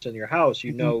mouse in your house,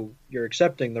 you know you're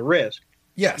accepting the risk.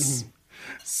 Yes.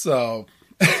 So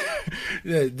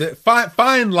the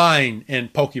fine line in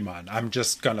Pokemon. I'm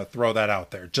just gonna throw that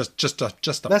out there. Just a.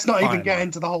 Let's not even fine get line.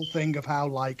 into the whole thing of how,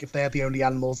 like, if they're the only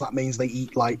animals, that means they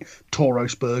eat like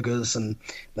Tauros burgers, and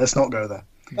let's not go there.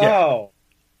 Yeah. Oh,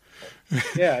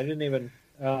 yeah, I didn't even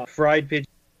fried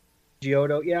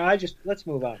Pidgeotto. Yeah, let's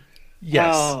move on.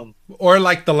 Yes. Or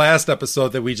like the last episode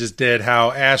that we just did,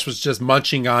 how Ash was just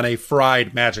munching on a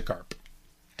fried Magikarp.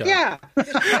 Done. Yeah,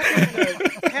 just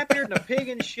happier than a pig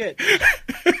and shit.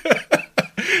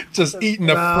 Just eating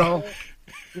a Well,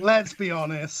 let's be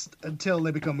honest. Until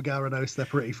they become Gyarados, they're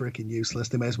pretty freaking useless.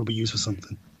 They may as well be used for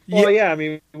something. Well, yeah, I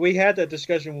mean, we had that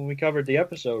discussion when we covered the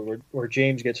episode where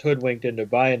James gets hoodwinked into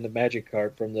buying the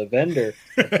Magikarp from the vendor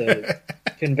at the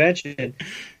convention,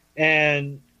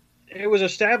 and it was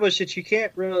established that you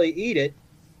can't really eat it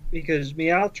because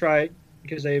Meowth tried,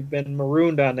 because they've been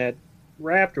marooned on that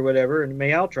raft or whatever, and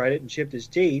Meowth tried it and chipped his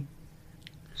teeth.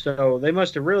 So they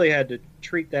must have really had to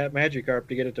treat that Magikarp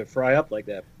to get it to fry up like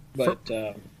that. But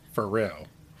for real.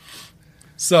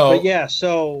 So, but yeah,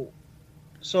 so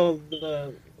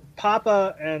the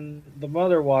Papa and the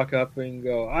mother walk up and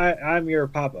go, I'm your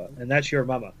Papa, and that's your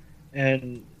Mama.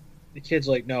 And the kid's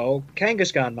like, no,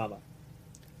 Kangaskhan Mama.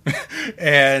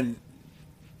 and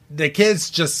the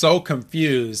kid's just so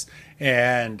confused,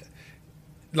 and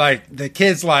like the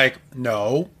kid's like,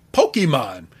 no,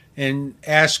 Pokemon. And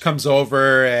Ash comes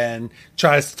over and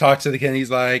tries to talk to the kid, and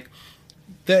he's like,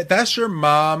 that's your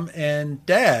mom and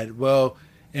dad. Well,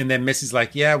 and then Missy's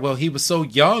like, yeah, well, he was so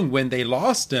young when they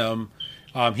lost him.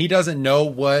 He doesn't know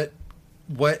what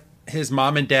his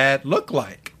mom and dad look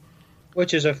like.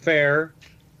 Which is a fair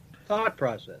thought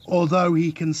process. Although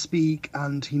he can speak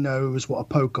and he knows what a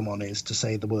Pokemon is to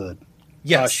say the word.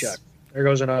 Yes. Oh, shuck. There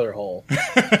goes another hole.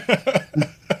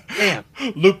 Damn.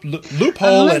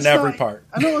 Loophole in every part.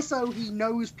 And also, he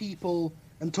knows people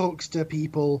and talks to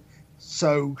people,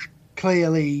 so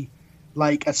clearly,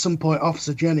 like, at some point,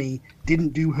 Officer Jenny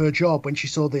didn't do her job when she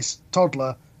saw this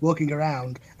toddler walking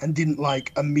around and didn't,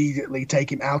 like, immediately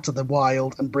take him out of the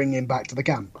wild and bring him back to the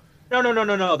camp.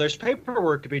 No. There's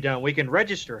paperwork to be done. We can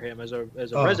register him as a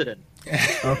resident.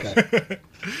 Okay.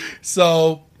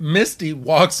 So Misty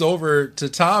walks over to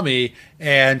Tommy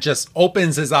and just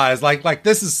opens his eyes like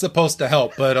this is supposed to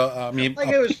help, but I mean, Like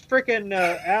it was freaking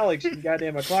Alex and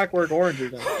goddamn A Clockwork Orange or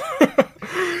something.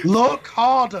 Look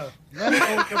harder.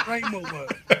 Then your brain will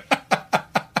work.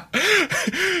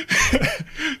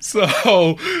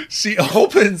 So she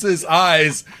opens his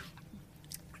eyes,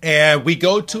 and we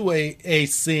go to a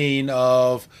scene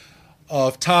of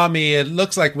Tommy. It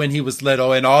looks like when he was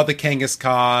little, and all the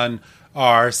Kangaskhan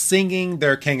are singing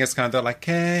their Kangaskhan. They're like,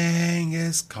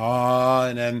 Kangaskhan,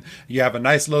 and you have a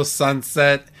nice little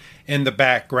sunset in the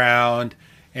background,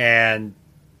 and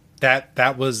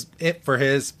that was it for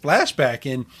his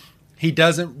flashback. And he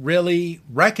doesn't really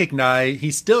recognize,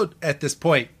 he still at this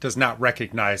point does not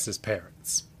recognize his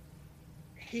parents.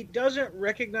 He doesn't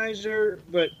recognize her,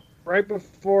 but right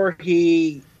before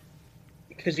because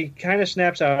he kind of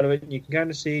snaps out of it, and you can kind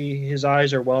of see his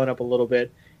eyes are welling up a little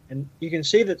bit, and you can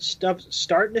see that stuff's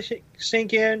starting to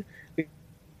sink in,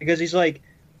 because he's like,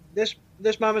 this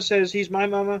mama says he's my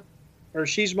mama, or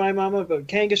she's my mama, but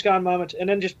Kangaskhan mama, and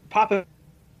then just Papa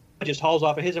just hauls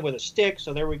off and hits him with a stick,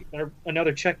 so there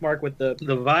another check mark with the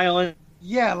violence.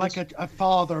 Yeah, like a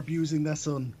father abusing their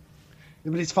son.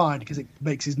 But it's fine, because it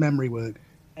makes his memory work.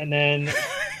 And then,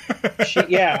 because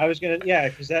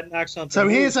that knocks something. So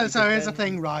here's loose, the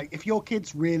thing, right? If your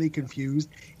kid's really confused,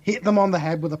 hit them on the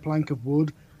head with a plank of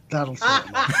wood. That'll sort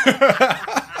them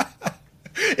out.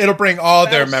 It'll bring all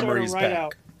their That'll sort 'em memories right back.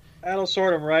 out. That'll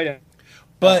sort them right out.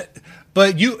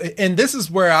 But you, and this is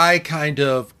where I kind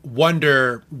of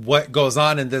wonder what goes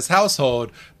on in this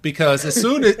household, because as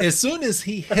soon as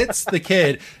he hits the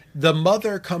kid, the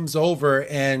mother comes over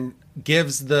and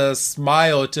gives the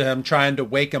smile to him, trying to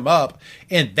wake him up.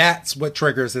 And that's what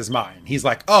triggers his mind. He's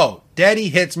like, oh, daddy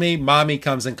hits me. Mommy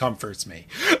comes and comforts me.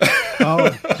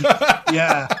 Oh,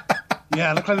 yeah.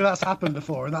 Yeah, clearly that's happened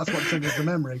before, and that's what triggers the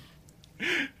memory.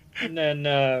 And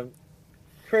then,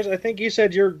 Chris, I think you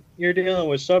said you're dealing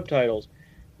with subtitles.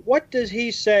 What does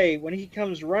he say when he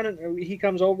comes running? He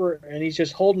comes over and he's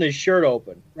just holding his shirt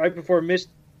open right before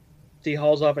Misty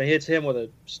hauls off and hits him with a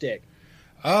stick.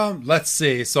 Let's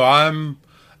see. So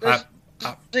Does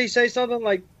he say something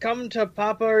like "Come to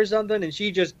Papa" or something, and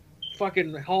she just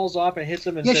fucking hauls off and hits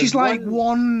him? And Yeah, says, she's like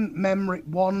one memory.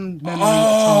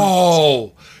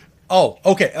 Oh,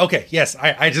 okay. Yes,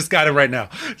 I just got it right now.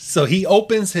 So he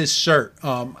opens his shirt,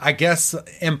 I guess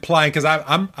implying, because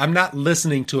I'm not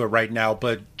listening to it right now,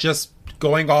 but just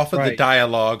going off of the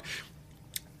dialogue,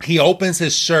 he opens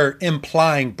his shirt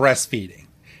implying breastfeeding.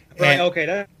 Right. And, okay.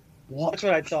 That's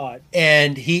what I thought.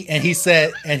 And he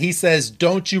says,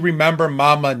 "Don't you remember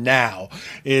Mama now?"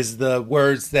 is the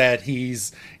words that he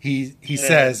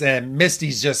says, and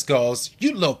Misty just goes,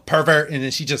 "You little pervert," and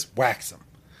then she just whacks him.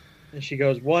 And she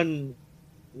goes, one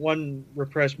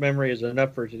repressed memory is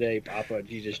enough for today, Papa.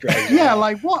 Jesus drags Yeah,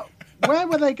 like what? Where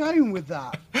were they going with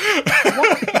that?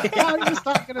 Why was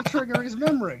that going to trigger his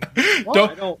memory?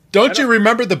 What? Don't you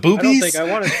remember the boobies? I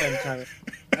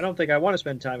don't think I want to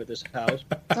spend time at this house.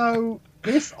 So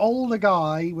this older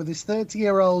guy with his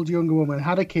 30-year-old younger woman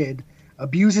had a kid,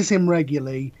 abuses him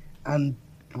regularly, and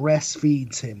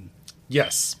breastfeeds him.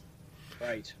 Yes.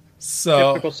 Right.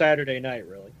 So typical Saturday night,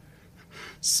 really.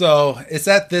 So it's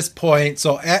at this point.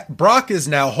 So Brock is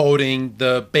now holding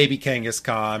the baby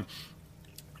Kangaskhan,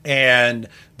 and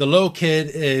the little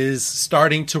kid is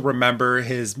starting to remember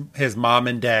his mom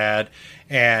and dad.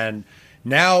 And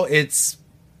now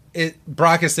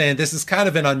Brock is saying this is kind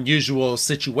of an unusual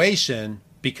situation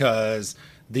because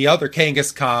the other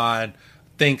Kangaskhan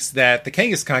thinks that the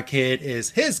Kangaskhan kid is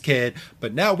his kid,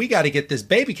 but now we got to get this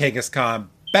baby Kangaskhan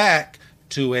back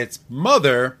to its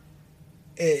mother.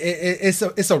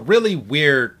 It's a really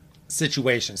weird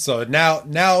situation. So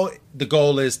now the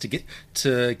goal is to get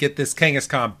this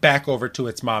Kangaskhan back over to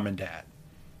its mom and dad,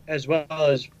 as well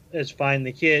as find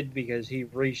the kid because he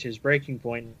reached his breaking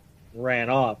point and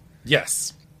ran off.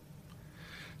 Yes.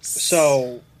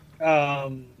 So,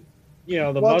 the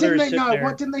mother.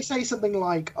 Didn't they say something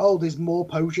like, "Oh, there's more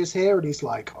poachers here," and he's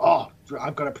like, "Oh,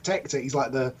 I've got to protect it." He's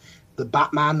like the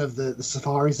Batman of the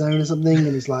Safari Zone or something,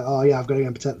 and he's like, "Oh yeah, I've got to go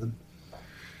and protect them."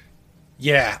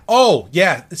 Yeah. Oh,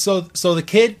 yeah. So the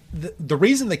kid, the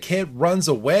reason the kid runs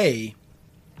away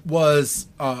was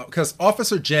because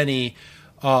Officer Jenny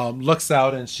looks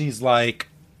out and she's like,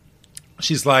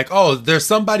 "Oh, there's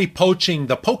somebody poaching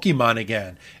the Pokemon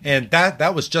again," and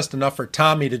that was just enough for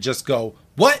Tommy to just go,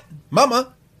 "What,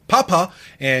 Mama, Papa,"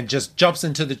 and just jumps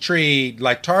into the tree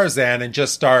like Tarzan and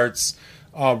just starts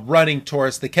running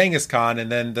towards the Kangaskhan,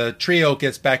 and then the trio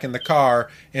gets back in the car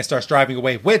and starts driving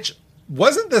away. Which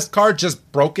wasn't this car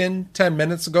just broken 10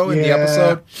 minutes ago in the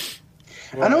episode?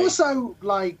 Right. And also,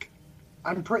 like,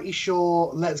 I'm pretty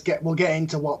sure we'll get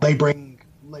into what they bring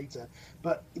later.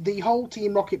 But the whole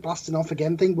Team Rocket blasting off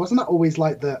again thing, wasn't that always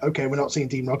like we're not seeing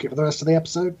Team Rocket for the rest of the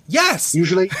episode? Yes.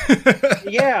 Usually.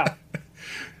 Yeah.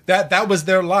 That was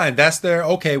their line. That's their,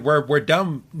 okay, we're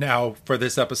done now for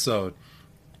this episode.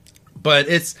 But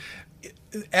it's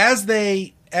as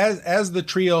the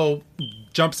trio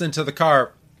jumps into the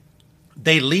car,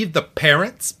 they leave the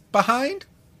parents behind.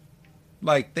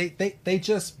 Like they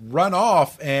just run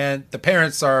off, and the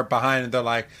parents are behind, and they're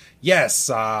like, "Yes,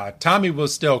 Tommy will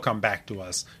still come back to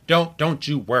us. Don't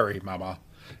you worry, Mama."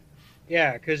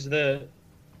 Yeah, because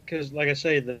like I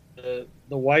say, the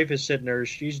wife is sitting there,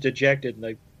 she's dejected, and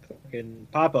the fucking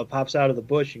Papa pops out of the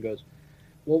bush and goes,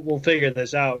 "We'll figure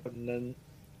this out." And then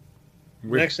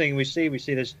next thing we see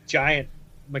this giant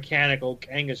mechanical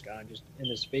Kangaskhan just in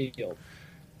this field.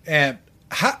 And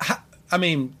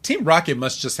Team Rocket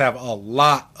must just have a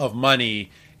lot of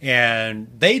money, and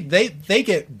they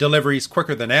get deliveries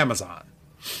quicker than Amazon.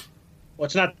 Well,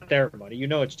 it's not their money.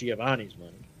 It's Giovanni's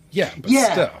money. Yeah, but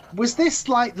yeah. Still. Was this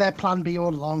like their plan B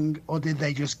all along, or did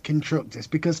they just construct this?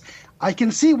 Because I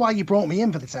can see why you brought me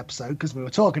in for this episode, because we were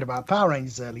talking about Power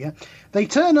Rangers earlier. They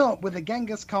turn up with a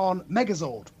Kangaskhan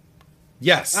Megazord.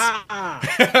 Yes. So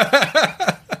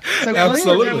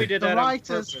absolutely. The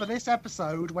writers for this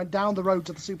episode went down the road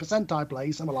to the Super Sentai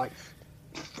place and were like,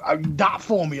 that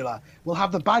formula will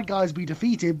have the bad guys be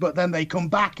defeated, but then they come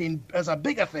back in as a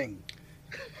bigger thing.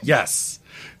 Yes.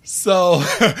 So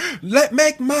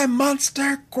make my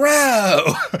monster grow.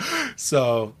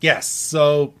 So yes.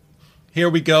 So here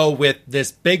we go with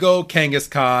this big old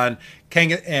Kangaskhan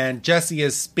and Jesse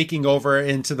is speaking over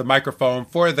into the microphone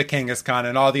for the Kangaskhan,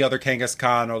 and all the other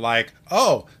Kangaskhan are like,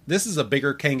 "Oh, this is a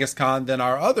bigger Kangaskhan than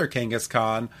our other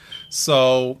Kangaskhan."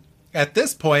 So at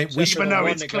this point, we should know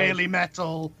it's clearly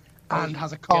metal and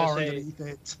has a car underneath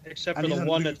it. Except for the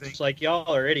one that's like,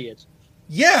 y'all are idiots.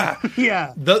 Yeah,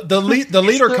 yeah. The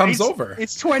leader comes over.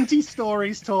 It's 20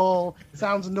 stories tall.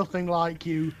 Sounds nothing like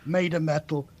you. Made of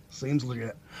metal. Seems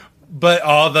legit. But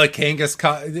all the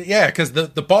Kangaskhan, yeah, because the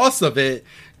boss of it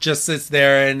just sits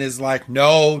there and is like,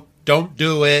 "No, don't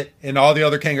do it." And all the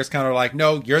other Kangaskhan are like,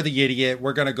 "No, you're the idiot.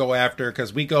 We're gonna go after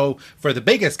because we go for the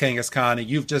biggest Kangaskhan, and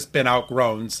you've just been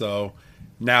outgrown. So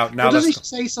now, does he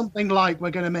say something like,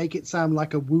 "We're gonna make it sound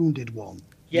like a wounded one"?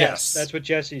 Yes, that's what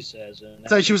Jesse says. And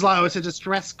so she was like, "Oh, it's a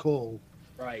distress call."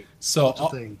 Right. So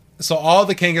all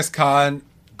the Kangaskhan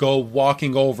go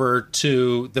walking over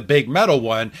to the big metal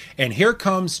one, and here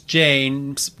comes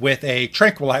James with a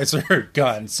tranquilizer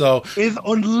gun. So with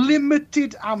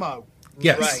unlimited ammo.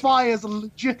 Yes. He fires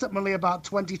legitimately about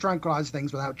 20 tranquilizer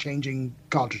things without changing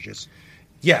cartridges.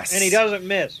 Yes. And he doesn't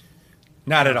miss.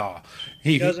 Not at all.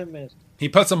 He doesn't miss. He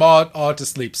puts them all to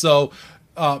sleep. So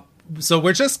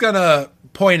we're just gonna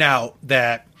point out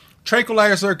that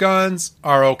tranquilizer guns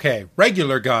are okay.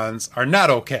 Regular guns are not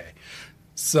okay.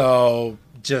 So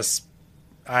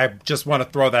I just want to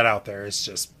throw that out there. It's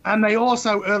just. And they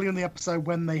also, early in the episode,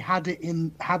 when they had the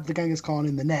Kangaskhan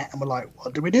in the net and were like,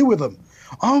 "What do we do with them?"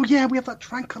 "Oh yeah, we have that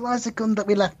tranquilizer gun that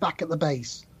we left back at the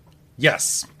base."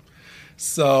 Yes.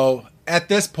 So at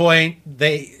this point,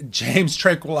 James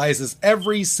tranquilizes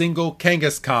every single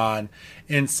Kangaskhan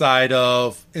inside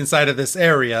of this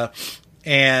area,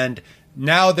 and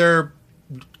now they're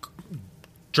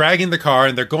dragging the car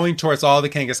and they're going towards all the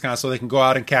Kangaskhan so they can go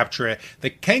out and capture it. The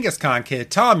Kangaskhan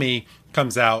kid, Tommy,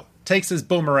 comes out, takes his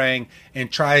boomerang, and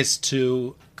tries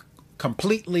to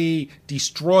completely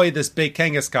destroy this big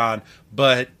Kangaskhan,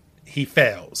 but he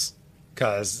fails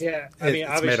because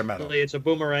it's made of metal. It's a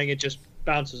boomerang. It just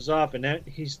bounces off, and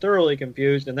he's thoroughly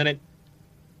confused. And then it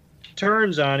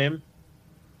turns on him,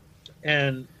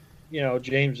 and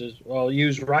James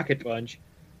use rocket punch,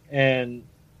 and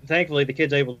thankfully the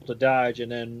kid's able to dodge.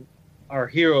 And then our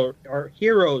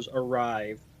heroes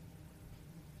arrive,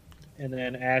 and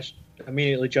then Ash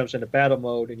immediately jumps into battle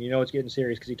mode, and it's getting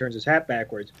serious because he turns his hat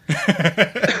backwards.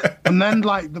 And then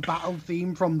the battle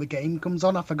theme from the game comes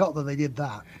on. I forgot that they did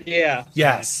that. Yeah.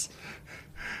 Yes.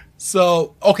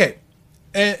 So okay,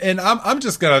 and I'm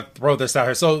just gonna throw this out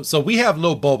here. So we have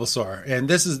Lil Bulbasaur, and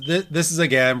this is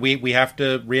again we have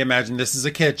to reimagine this is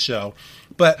a kid's show,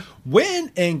 but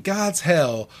when in God's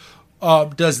hell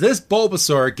does this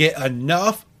Bulbasaur get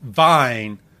enough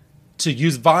Vine to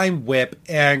use Vine Whip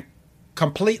and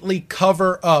completely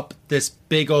cover up this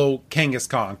big old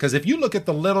Kangaskhan? Because if you look at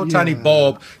the little tiny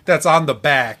bulb that's on the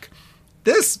back,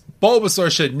 this Bulbasaur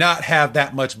should not have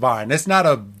that much Vine. It's not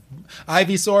a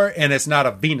Ivysaur and it's not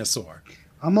a Venusaur.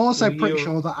 I'm also pretty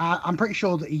sure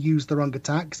that he used the wrong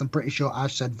attacks. I'm pretty sure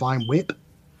Ash said Vine Whip.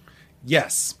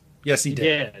 Yes, he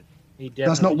did. He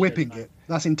That's not whipping it.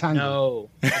 That's entangled.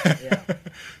 No. Yeah.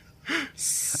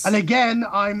 And again,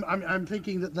 I'm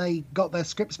thinking that they got their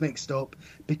scripts mixed up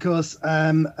because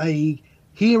a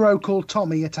hero called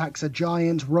Tommy attacks a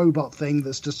giant robot thing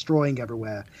that's destroying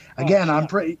everywhere. Again, I'm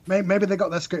pretty. Maybe they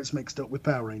got their scripts mixed up with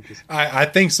Power Rangers. I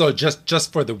think so.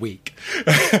 Just for the week.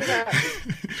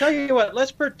 Tell you what.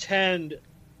 Let's pretend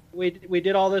we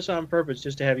did all this on purpose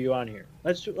just to have you on here.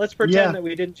 Let's pretend that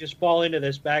we didn't just fall into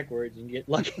this backwards and get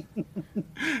lucky.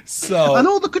 So and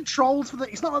all the controls for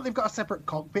it's not like they've got a separate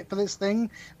cockpit for this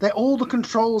thing. All the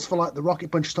controls for the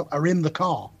rocket punch stuff are in the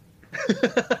car.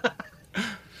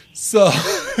 So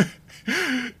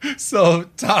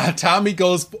Tommy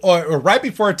goes, or right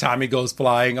before Tommy goes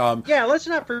flying. Let's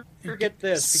not forget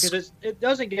this because it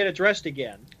doesn't get addressed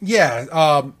again.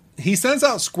 Yeah. He sends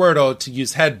out Squirtle to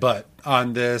use Headbutt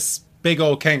on this big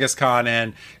old Kangaskhan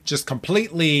and just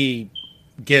completely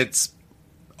gets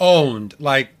owned.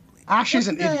 Like Ash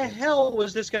isn't. What the hell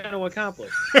was this going to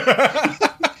accomplish?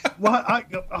 Well, I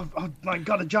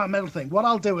got a giant metal thing. What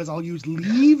I'll do is I'll use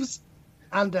leaves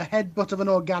and a headbutt of an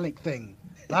organic thing.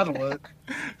 That'll work.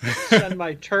 Send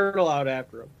my turtle out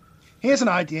after him. Here's an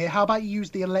idea. How about you use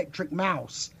the electric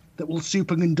mouse that will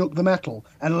superconduct the metal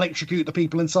and electrocute the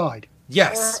people inside?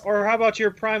 Yes. Or how about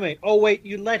your primate? Oh, wait,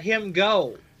 you let him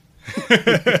go.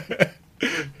 For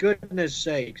goodness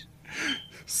sakes.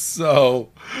 So,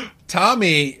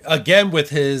 Tommy, again with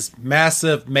his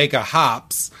massive mega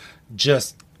hops,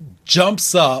 just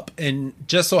jumps up and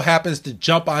just so happens to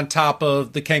jump on top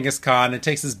of the Kangaskhan and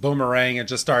takes his boomerang and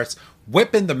just starts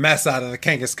whipping the mess out of the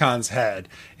Kangaskhan's head.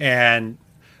 And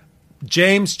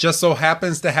James just so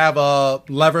happens to have a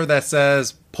lever that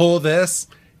says pull this,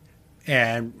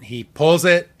 and he pulls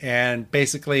it and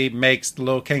basically makes the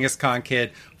little Kangaskhan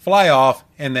kid fly off,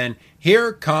 and then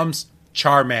here comes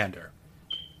Charmander.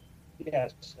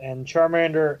 Yes, and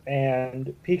Charmander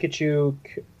and Pikachu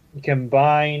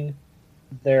combine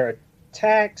their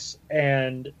attacks,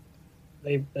 and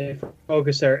they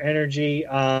focus their energy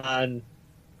on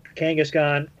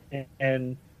Kangaskhan,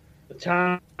 and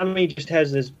Tommy just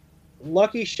has this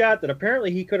lucky shot that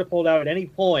apparently he could have pulled out at any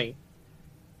point,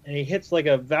 and he hits like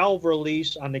a valve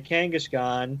release on the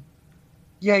Kangaskhan.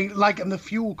 Yeah, like, and the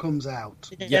fuel comes out.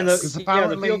 Yes.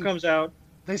 The fuel comes out.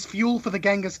 There's fuel for the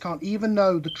Kangaskhan, even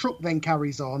though the truck then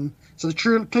carries on. So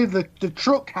clearly the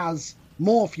truck has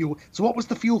more fuel. So what was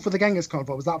the fuel for the Kangaskhan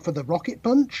for? Was that for the rocket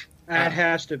punch? That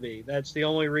has to be. That's the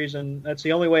only reason. That's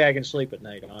the only way I can sleep at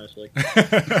night, honestly.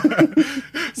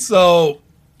 So,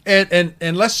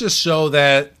 and let's just show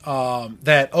that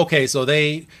okay. So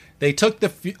they took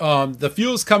the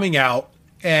fuel's coming out,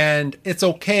 and it's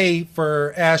okay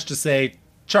for Ash to say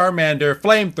Charmander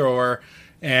flamethrower,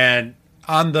 and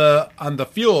on the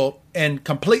fuel, and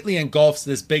completely engulfs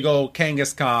this big old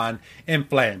Kangaskhan in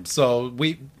flames. So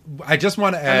I just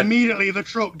want to add, and immediately the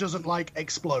truck doesn't like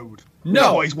explode. No, that's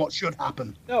always what should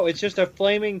happen. No, it's just a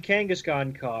flaming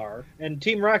Kangaskhan car, and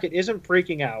Team Rocket isn't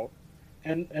freaking out,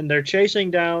 and they're chasing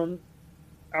down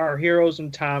our heroes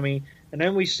and Tommy, and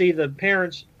then we see the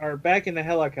parents are back in the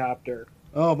helicopter.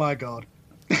 Oh my god.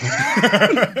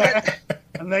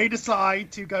 And they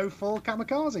decide to go full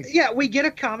kamikaze. Yeah, we get a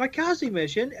kamikaze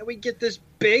mission, and we get this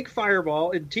big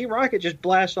fireball, and Team Rocket just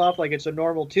blasts off like it's a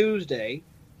normal Tuesday.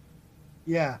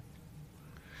 Yeah.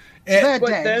 and, But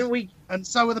dead, then and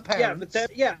so are the parents.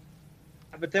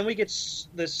 But then we get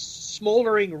this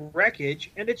smoldering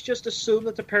wreckage, and it's just assumed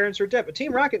that the parents are dead. But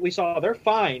Team Rocket, we saw, they're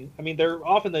fine. I mean, they're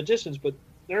off in the distance, but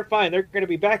they're fine. They're going to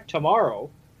be back tomorrow.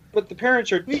 But the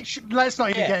parents are... Let's not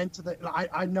even get into the...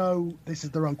 I know this is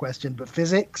the wrong question, but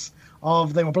physics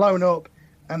of they were blown up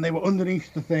and they were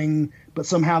underneath the thing, but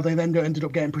somehow they then ended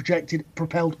up getting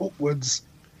propelled upwards.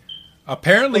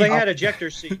 Apparently... Well, they had ejector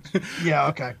seats. Yeah,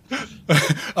 okay.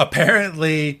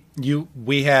 Apparently,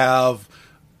 we have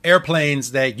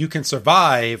airplanes that you can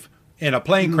survive in a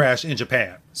plane crash in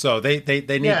Japan. So they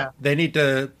need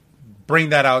to bring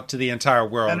that out to the entire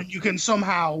world. And you can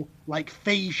somehow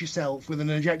phase yourself with an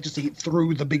ejector seat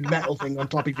through the big metal thing on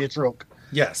top of your truck.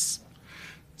 Yes.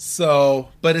 So,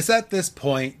 but it's at this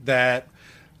point that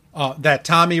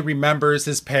Tommy remembers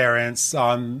his parents.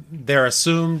 They're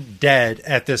assumed dead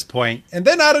at this point, and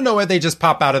then out of nowhere they just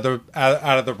pop out of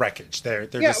the wreckage. They're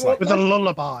just with a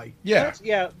lullaby. Yeah.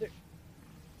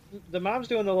 The mom's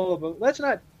doing the lullaby.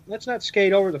 Let's not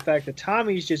skate over the fact that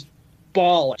Tommy's just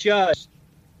bawling, just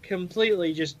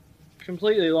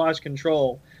completely lost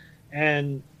control,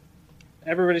 and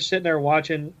everybody's sitting there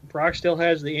watching. Brock still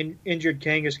has the injured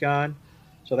Kangaskhan,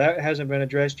 so that hasn't been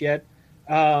addressed yet.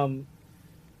 But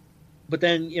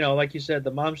then, like you said,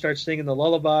 the mom starts singing the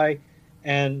lullaby,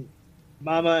 and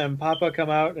Mama and Papa come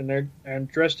out, and they're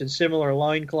dressed in similar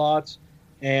loincloths,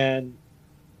 and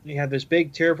you have this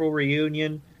big tearful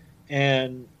reunion,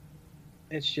 and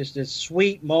it's just this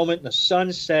sweet moment, the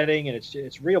sun's setting, and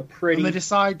it's real pretty. And they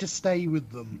decide to stay with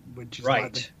them, which is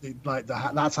right.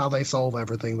 That's how they solve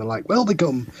everything. They're like, well,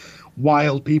 become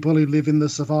wild people who live in the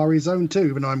safari zone too.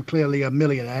 Even though I'm clearly a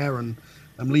millionaire and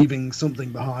I'm leaving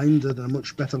something behind and a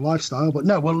much better lifestyle, but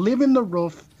no, we'll live in the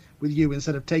rough with you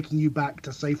instead of taking you back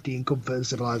to safety and comfort and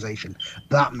civilization.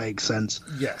 That makes sense.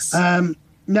 Yes.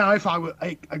 Now, if I'm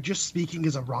just speaking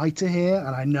as a writer here,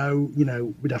 and I know,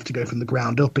 we'd have to go from the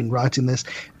ground up in writing this,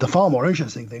 the far more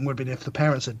interesting thing would be if the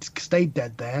parents had stayed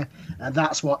dead there, and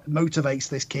that's what motivates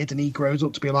this kid, and he grows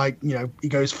up to be he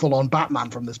goes full-on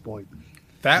Batman from this point.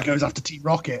 He goes after Team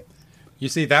Rocket. You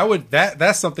see,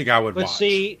 that's something I would watch. But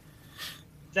see,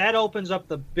 that opens up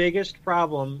the biggest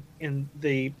problem in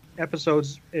the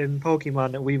episodes in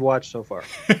Pokemon that we've watched so far.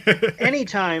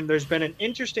 Anytime there's been an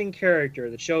interesting character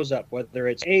that shows up, whether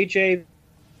it's AJ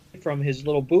from his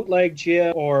little bootleg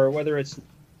gym, or whether it's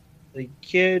the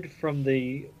kid from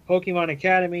the Pokemon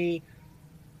Academy,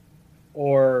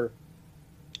 or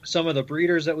some of the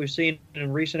breeders that we've seen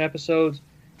in recent episodes,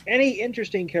 any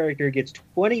interesting character gets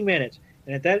 20 minutes,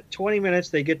 and at that 20 minutes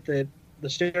they get the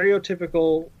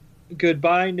stereotypical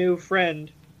goodbye new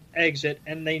friend exit,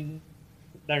 and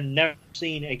they're never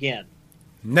seen again.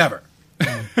 Never.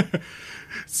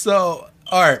 So,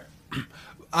 all right.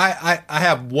 I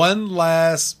have one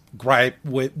last gripe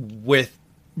with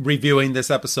reviewing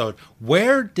this episode.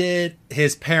 Where did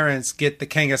his parents get the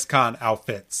Kangaskhan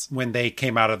outfits when they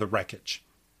came out of the wreckage?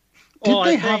 Did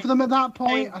they have them at that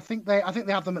point? I think they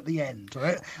have them at the end,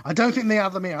 right? I don't think they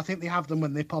have them here. I think they have them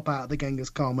when they pop out of the Genghis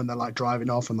Khan when they're like driving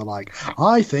off and they're like,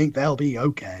 I think they'll be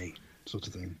okay, sort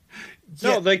of thing.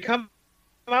 No, they came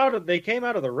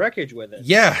out of the wreckage with it.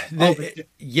 Yeah,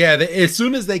 as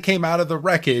soon as they came out of the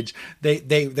wreckage,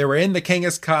 they were in the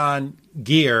Genghis Khan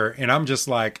gear, and I'm just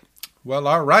like, well,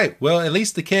 all right. Well, at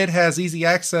least the kid has easy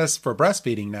access for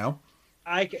breastfeeding now.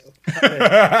 I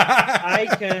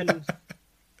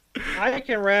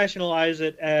can rationalize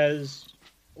it as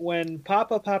when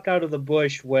Papa popped out of the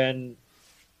bush when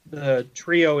the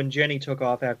trio and Jenny took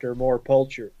off after more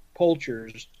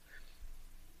poachers.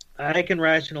 I can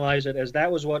rationalize it as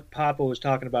that was what Papa was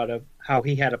talking about, of how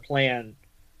he had a plan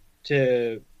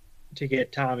to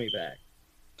get Tommy back.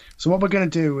 So what we're going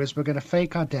to do is we're going to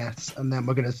fake our deaths and then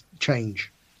we're going to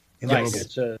change.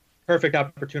 It's a perfect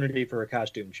opportunity for a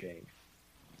costume change.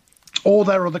 All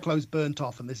their other clothes burnt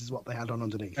off, and this is what they had on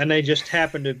underneath. And they just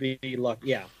happened to be lucky.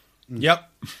 Yeah. Yep.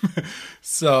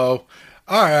 So,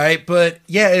 all right. But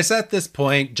yeah, it's at this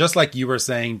point, just like you were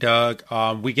saying, Doug,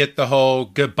 we get the whole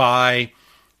goodbye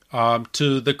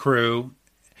to the crew.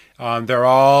 They're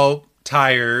all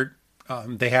tired.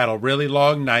 They had a really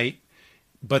long night.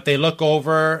 But they look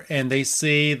over and they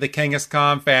see the Genghis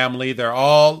Khan family. They're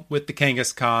all with the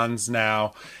Genghis Khans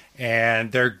now.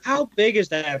 And they're... How big is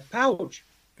that pouch?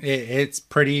 It's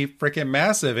pretty freaking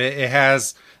massive. It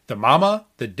has the mama,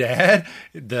 the dad,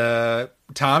 the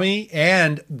Tommy,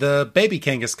 and the baby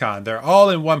Genghis Khan. They're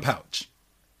all in one pouch.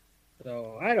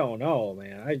 So I don't know,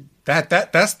 man.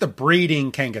 That's the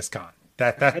breeding Genghis Khan.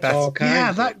 That's all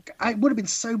kinds. Yeah, it would have been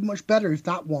so much better if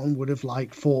that one would have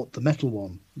like fought the metal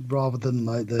one rather than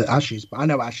like the Ashes. But I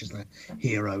know Ash is the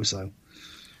hero, so.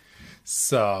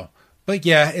 But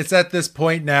yeah, it's at this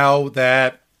point now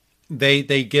that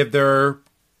they give their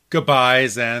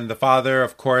goodbyes, and the father,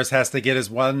 of course, has to get his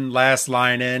one last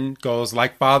line in. Goes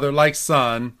like father, like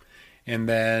son, and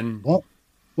then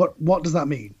what does that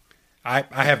mean? I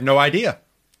have no idea.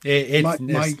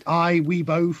 We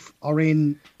both are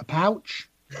in a pouch.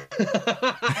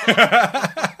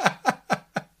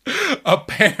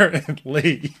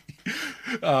 Apparently.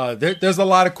 There's a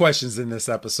lot of questions in this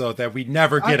episode that we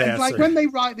never get answered. Like when they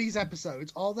write these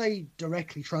episodes, are they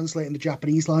directly translating the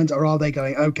Japanese lines, or are they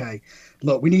going, okay,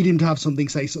 look, we need him to have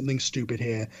say something stupid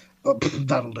here.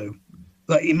 That'll do.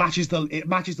 Like, it matches the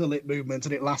lip movement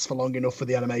and it lasts for long enough for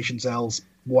the animation cells.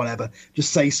 Whatever,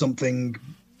 just say something.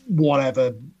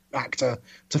 Whatever actor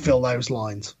to fill those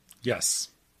lines. Yes.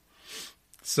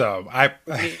 So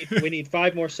we need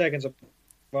 5 more seconds of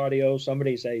audio.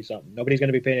 Somebody say something. Nobody's going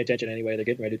to be paying attention anyway. They're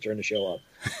getting ready to turn the show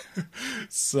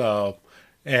off.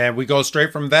 And we go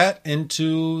straight from that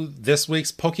into this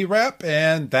week's Poke Rap,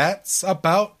 and that's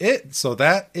about it. So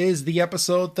that is the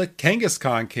episode, The Genghis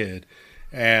Khan Kid,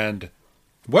 and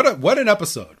what an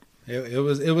episode. It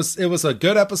was a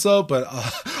good episode, but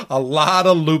a lot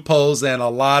of loopholes and a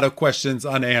lot of questions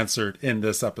unanswered in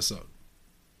this episode.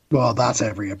 Well, that's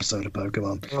every episode of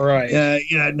Pokemon. Right.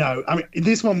 No. I mean,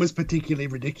 this one was particularly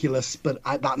ridiculous, but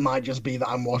that might just be that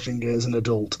I'm watching it as an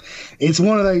adult. It's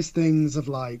one of those things of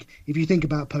like, if you think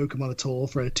about Pokemon at all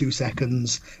for 2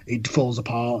 seconds, it falls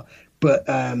apart. But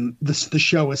the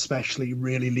show especially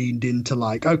really leaned into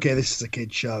like, okay, this is a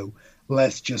kid's show.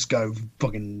 Let's just go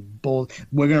fucking ball.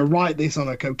 We're going to write this on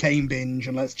a cocaine binge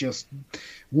and let's just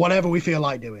whatever we feel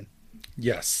like doing.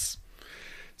 Yes.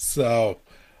 So,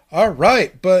 all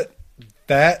right. But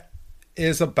that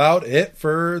is about it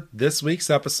for this week's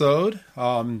episode.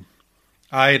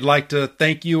 I'd like to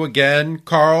thank you again,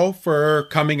 Carl, for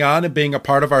coming on and being a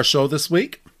part of our show this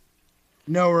week.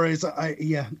 No worries. I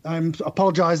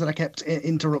apologize that I kept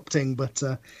interrupting, but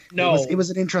it was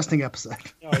an interesting episode.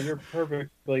 No, you're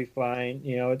perfectly fine.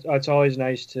 You know, it's always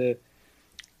nice to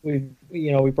we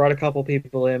brought a couple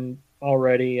people in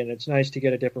already, and it's nice to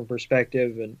get a different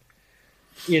perspective. And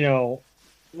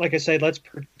like I said, let's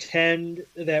pretend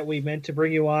that we meant to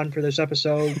bring you on for this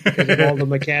episode because of all the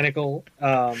mechanical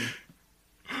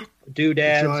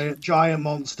doodads. Giant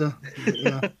monster,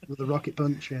 with a rocket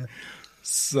punch. Yeah.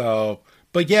 So,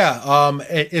 but yeah,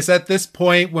 it's at this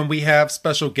point when we have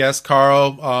special guest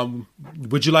Carl.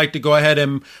 Would you like to go ahead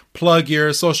and plug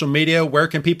your social media? Where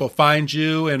can people find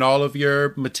you and all of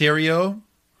your material?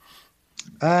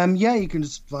 You can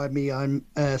just find me. I'm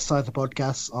Scyther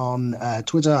Podcasts on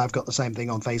Twitter. I've got the same thing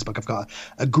on Facebook. I've got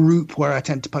a group where I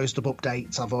tend to post up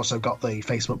updates. I've also got the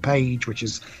Facebook page, which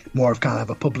is more of kind of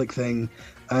a public thing.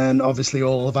 And obviously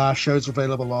all of our shows are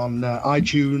available on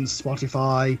iTunes,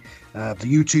 Spotify, the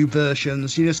YouTube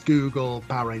versions. You just Google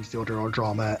Power Rangers The Audio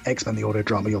Drama, X-Men The Audio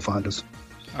Drama, you'll find us.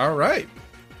 All right.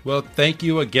 Well, thank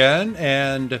you again.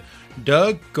 And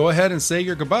Doug, go ahead and say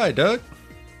your goodbye, Doug.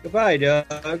 Goodbye,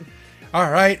 Doug. All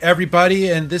right, everybody,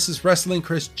 and this is Wrestling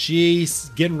Chris G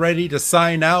getting ready to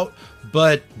sign out.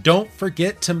 But don't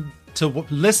forget to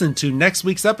listen to next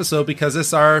week's episode, because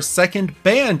it's our second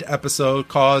band episode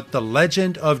called The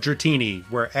Legend of Dratini,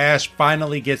 where Ash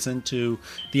finally gets into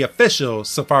the official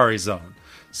Safari Zone.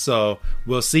 So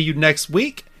we'll see you next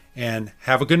week, and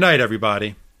have a good night,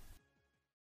 everybody.